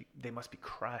Irish must be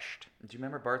crushed. Do you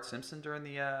remember Bart Simpson during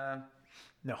the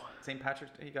No. St.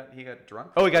 Patrick's Day? He got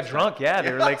drunk. Oh, he got drunk. Yeah,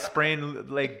 they were like spraying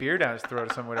like beer down his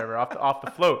throat or something, whatever, off the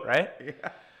float, right?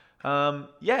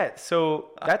 Yeah.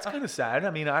 So that's kind of sad. I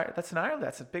mean, that's in Ireland.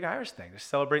 That's a big Irish thing. They're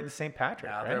celebrating St.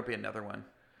 Patrick. Right? There'll be another one,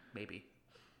 maybe.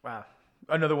 Wow.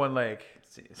 Another one like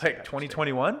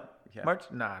 2021? Yeah. March?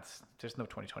 Nah, there's no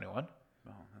 2021.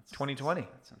 Oh, that's 2020.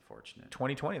 That's unfortunate.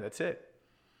 2020. That's it.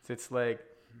 It's like,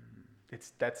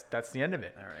 that's the end of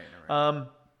it. All right.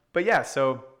 But yeah,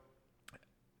 so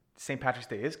St. Patrick's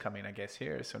Day is coming, I guess,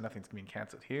 here. So nothing's being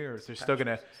canceled here. They're still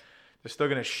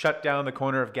gonna shut down the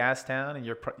corner of Gastown, and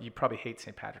you probably hate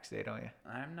St. Patrick's Day, don't you?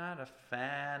 I'm not a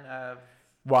fan of.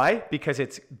 Why? Because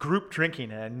it's group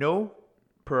drinking, and I know,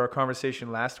 per our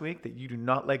conversation last week, that you do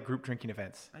not like group drinking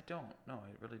events. I don't. No,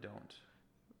 I really don't.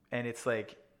 And it's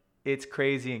like, it's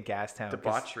crazy in Gastown.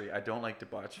 Debauchery. I don't like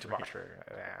debauchery.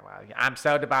 Yeah, well, I'm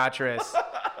so debaucherous.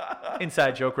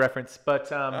 Inside joke reference. But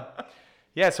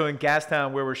yeah, so in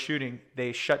Gastown where we're shooting,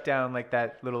 they shut down like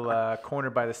that little corner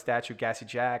by the statue, Gassy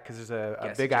Jack, because there's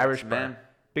a big Irish bar.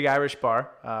 Big Irish bar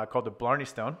called the Blarney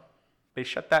Stone. They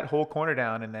shut that whole corner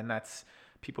down, and then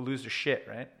people lose their shit,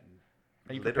 right?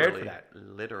 Are you prepared for that?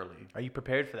 Literally. Are you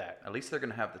prepared for that? At least they're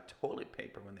going to have the toilet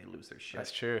paper when they lose their shit.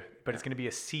 That's true. But it's going to be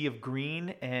a sea of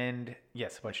green and,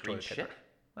 yes, a bunch of toilet paper.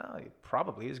 Well, it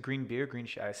probably is green beer, green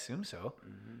shit. I assume so.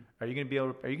 Mm-hmm. Are you going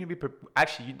to be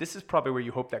actually, this is probably where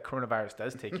you hope that coronavirus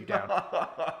does take you down.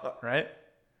 Right?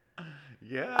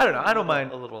 Yeah. I don't know. I don't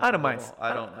mind. I don't mind.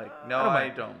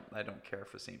 I don't care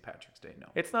for St. Patrick's Day. No.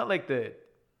 It's not like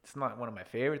it's not one of my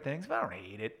favorite things, but I don't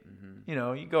hate it. Mm-hmm. You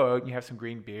know, you go out and you have some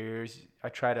green beers. I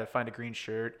try to find a green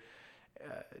shirt.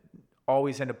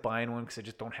 Always end up buying one because I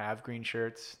just don't have green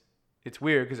shirts. It's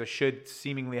weird because I should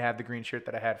seemingly have the green shirt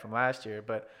that I had from last year.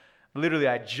 But literally,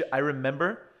 I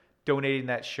remember donating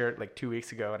that shirt like 2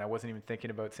 weeks ago, and I wasn't even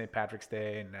thinking about St. Patrick's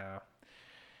Day. And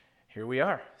here we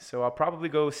are. So I'll probably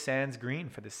go sans green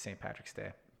for this St. Patrick's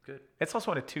Day. Good. It's also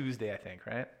on a Tuesday, I think,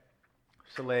 right?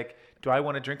 So, like, do I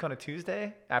want to drink on a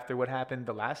Tuesday after what happened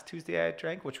the last Tuesday I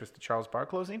drank, which was the Charles Bar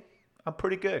closing? I'm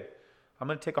pretty good. I'm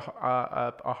going to take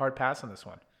a hard pass on this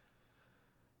one.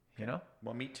 You know?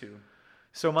 Well, me too.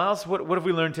 So, Miles, what have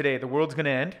we learned today? The world's going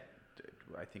to end?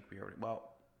 I think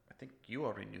I think you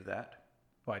already knew that.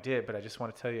 Well, I did, but I just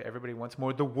want to tell you, everybody once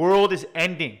more, the world is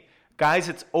ending. Guys,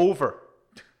 it's over.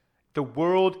 The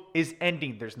world is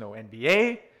ending. There's no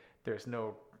NBA. There's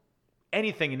no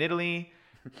anything in Italy.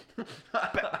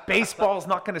 Baseball's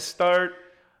not going to start.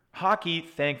 Hockey,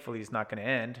 thankfully, is not going to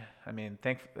end. I mean,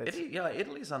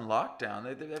 Italy's on lockdown.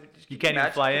 You can't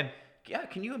even fly in. Yeah,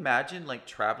 can you imagine like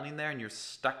traveling there and you're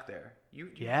stuck there? You're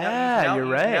right. You've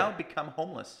now become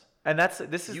homeless. And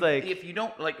this is like, if you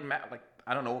don't like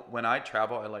I don't know, when I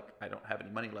travel, I don't have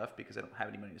any money left because I don't have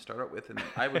any money to start out with, and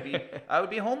I would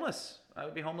be homeless. I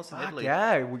would be homeless in Italy.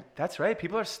 Yeah, that's right.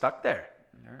 People are stuck there.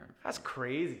 Yeah. That's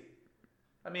crazy.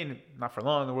 I mean, not for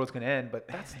long. The world's going to end, but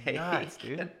that's nuts,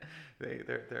 dude.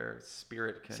 Their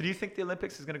spirit can... So do you think the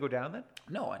Olympics is going to go down then?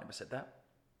 No, I never said that.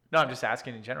 No, I'm just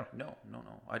asking in general. No. No,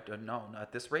 not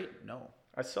at this rate, no.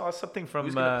 I saw something from...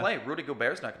 Who's going to play? Rudy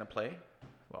Gobert's not going to play.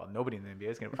 Well, nobody in the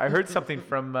NBA is going to... I heard something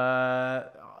from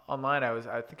online.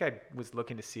 I think I was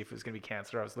looking to see if it was going to be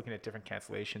canceled. I was looking at different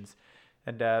cancellations.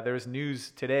 And there was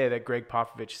news today that Greg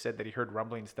Popovich said that he heard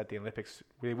rumblings that the Olympics,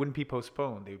 they wouldn't be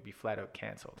postponed. They would be flat out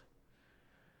canceled.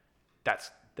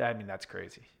 That's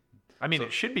crazy. I mean,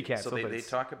 it should be canceled. So they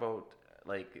talk about,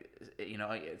 like, you know,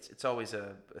 it's always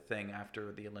a thing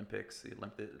after the Olympics, the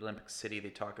Olympic City. They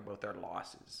talk about their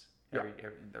losses, their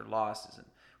losses, and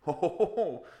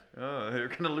they're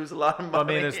going to lose a lot of money.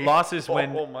 I mean, there's losses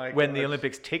when the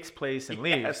Olympics takes place and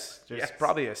leaves. There's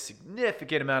probably a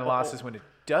significant amount of losses when it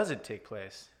doesn't take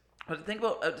place. But think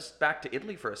about just back to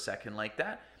Italy for a second, like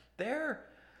that. Their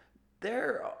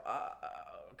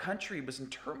country was in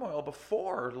turmoil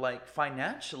before, like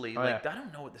financially. I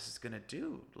don't know what this is gonna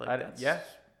do. Like that's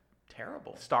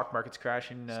terrible. Stock market's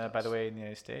crashing, by the way, in the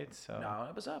United States. So. No,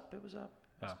 it was up. It was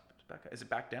back. Is it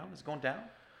back down? Is it going down?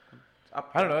 Up.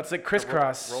 I don't know. It's like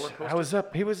crisscross. I was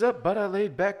up. He was up, but I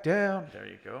laid back down. There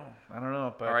you go. I don't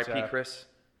know. But R.I.P. Chris.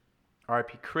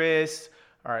 R.I.P. Chris.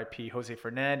 R.I.P. Jose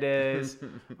Fernandez.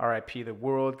 R.I.P. the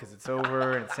world because it's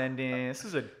over and it's ending. This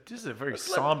is a very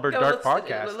somber, dark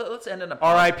podcast. Let's end on a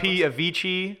R.I.P.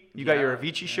 Avicii. You got your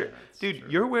Avicii shirt, dude. True.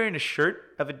 You're wearing a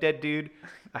shirt of a dead dude,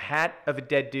 a hat of a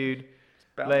dead dude. It's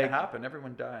bound to happen.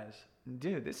 Everyone dies.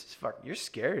 Dude, this is You're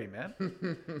scary, man.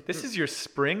 This is your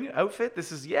spring outfit.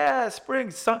 This is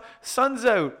spring. Sun's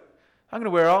out. I'm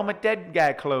gonna wear all my dead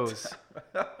guy clothes.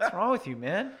 What's wrong with you,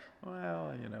 man?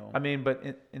 Well, you know. I mean, but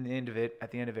at the end of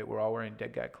it, we're all wearing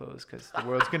dead guy clothes because the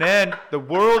world's gonna end. The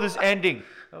world is ending.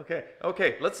 Okay.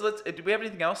 Let's. Do we have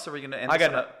anything else? Or are we gonna end this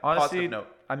on a positive note?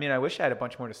 I mean, I wish I had a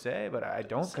bunch more to say, but I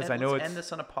don't because I know let's end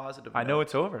this on a positive note. I know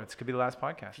it's over. It's gonna be the last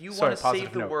podcast. If you want to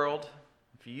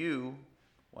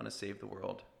save the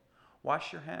world,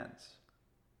 wash your hands.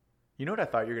 You know what I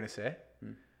thought you were gonna say?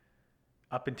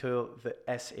 Up until the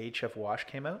SH of wash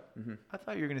came out, I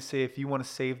thought you were gonna say if you want to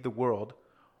save the world,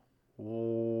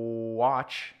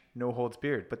 watch No Holds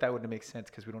Beard, but that wouldn't make sense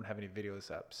because we don't have any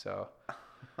videos up. So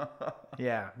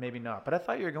yeah, maybe not. But I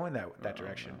thought you were going that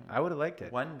direction. I would have liked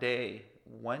it. One day,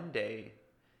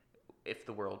 if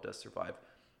the world does survive,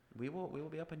 we will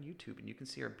be up on YouTube and you can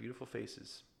see our beautiful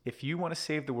faces. If you want to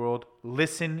save the world,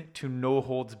 listen to No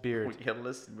Holds Beard. Yeah,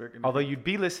 listen. Although you'd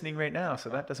be listening right now, so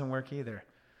that doesn't work either.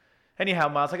 Anyhow,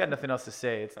 Miles, I got nothing else to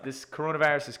say. This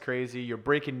coronavirus is crazy. You're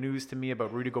breaking news to me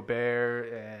about Rudy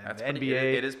Gobert and the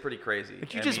NBA. It is pretty crazy.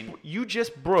 Like you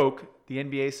just broke the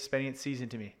NBA suspending its season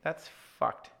to me. That's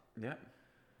fucked. Yeah.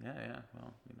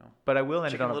 Well, you know. But I will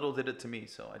end Chicken it on Little did it to me,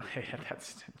 so I did. Yeah,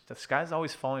 the sky's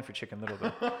always falling for Chicken Little,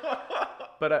 though.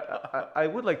 But I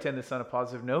would like to end this on a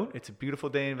positive note. It's a beautiful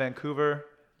day in Vancouver.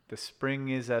 The spring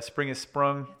is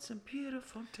sprung. It's a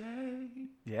beautiful day.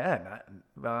 Yeah,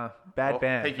 bad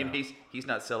band. Hey, he's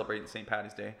not celebrating St.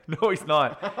 Patty's Day. No, he's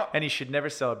not, and he should never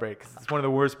celebrate because it's one of the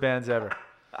worst bands ever.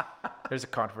 There's a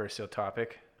controversial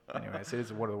topic. Anyways, it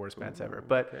is one of the worst bands ever.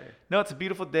 But no, it's a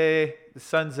beautiful day. The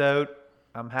sun's out.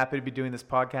 I'm happy to be doing this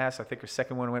podcast. I think our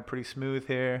second one went pretty smooth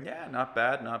here. Yeah, not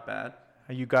bad.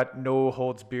 You got No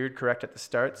Holds Beard correct at the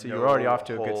start, so you're already off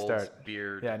to a good start.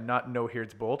 Beard. Yeah, not No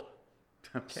Here's Bold.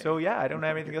 Okay. So yeah, I don't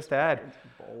have anything else to add.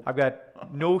 I've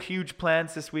got no huge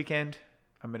plans this weekend.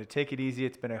 I'm gonna take it easy.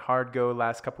 It's been a hard go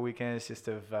last couple weekends, just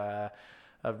of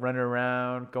running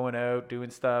around, going out,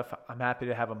 doing stuff. I'm happy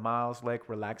to have a Miles-like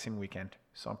relaxing weekend,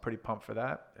 so I'm pretty pumped for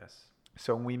that. Yes.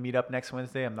 So when we meet up next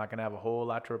Wednesday, I'm not gonna have a whole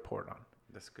lot to report on.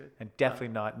 That's good. And definitely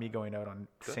not me going out on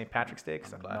St. Patrick's Day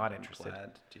because I'm not interested. I'm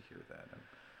glad to hear that. I'm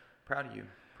proud of you.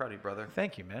 Proud of you, brother.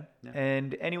 Thank you, man. Yeah.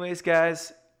 And anyways,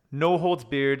 guys, No Holds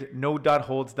Beard,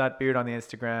 no.holds.beard on the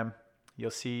Instagram. You'll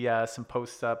see some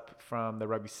posts up from the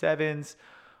Rugby Sevens.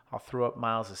 I'll throw up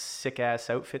Miles' sick-ass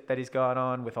outfit that he's got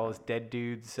on with all his dead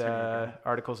dudes'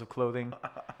 articles of clothing.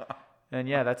 And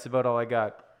yeah, that's about all I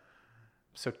got.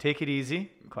 So take it easy.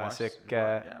 Classic.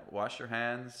 Wash your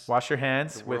hands. Wash your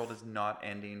hands. The world is not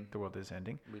ending. The world is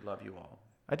ending. We love you all.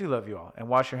 I do love you all. And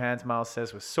wash your hands, Miles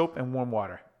says, with soap and warm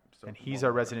water. And he's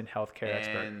our resident healthcare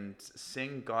expert. And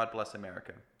sing God Bless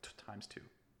America times two.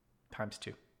 Times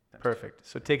two. Perfect.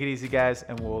 So take it easy, guys,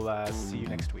 and we'll see you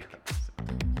next week.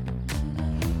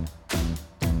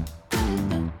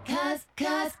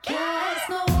 Cause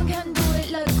no one can do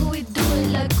it like we do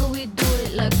it, like we do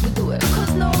it, like we do it.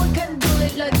 Cause no one can do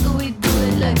it like we do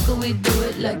it, like we do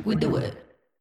it, like we do it.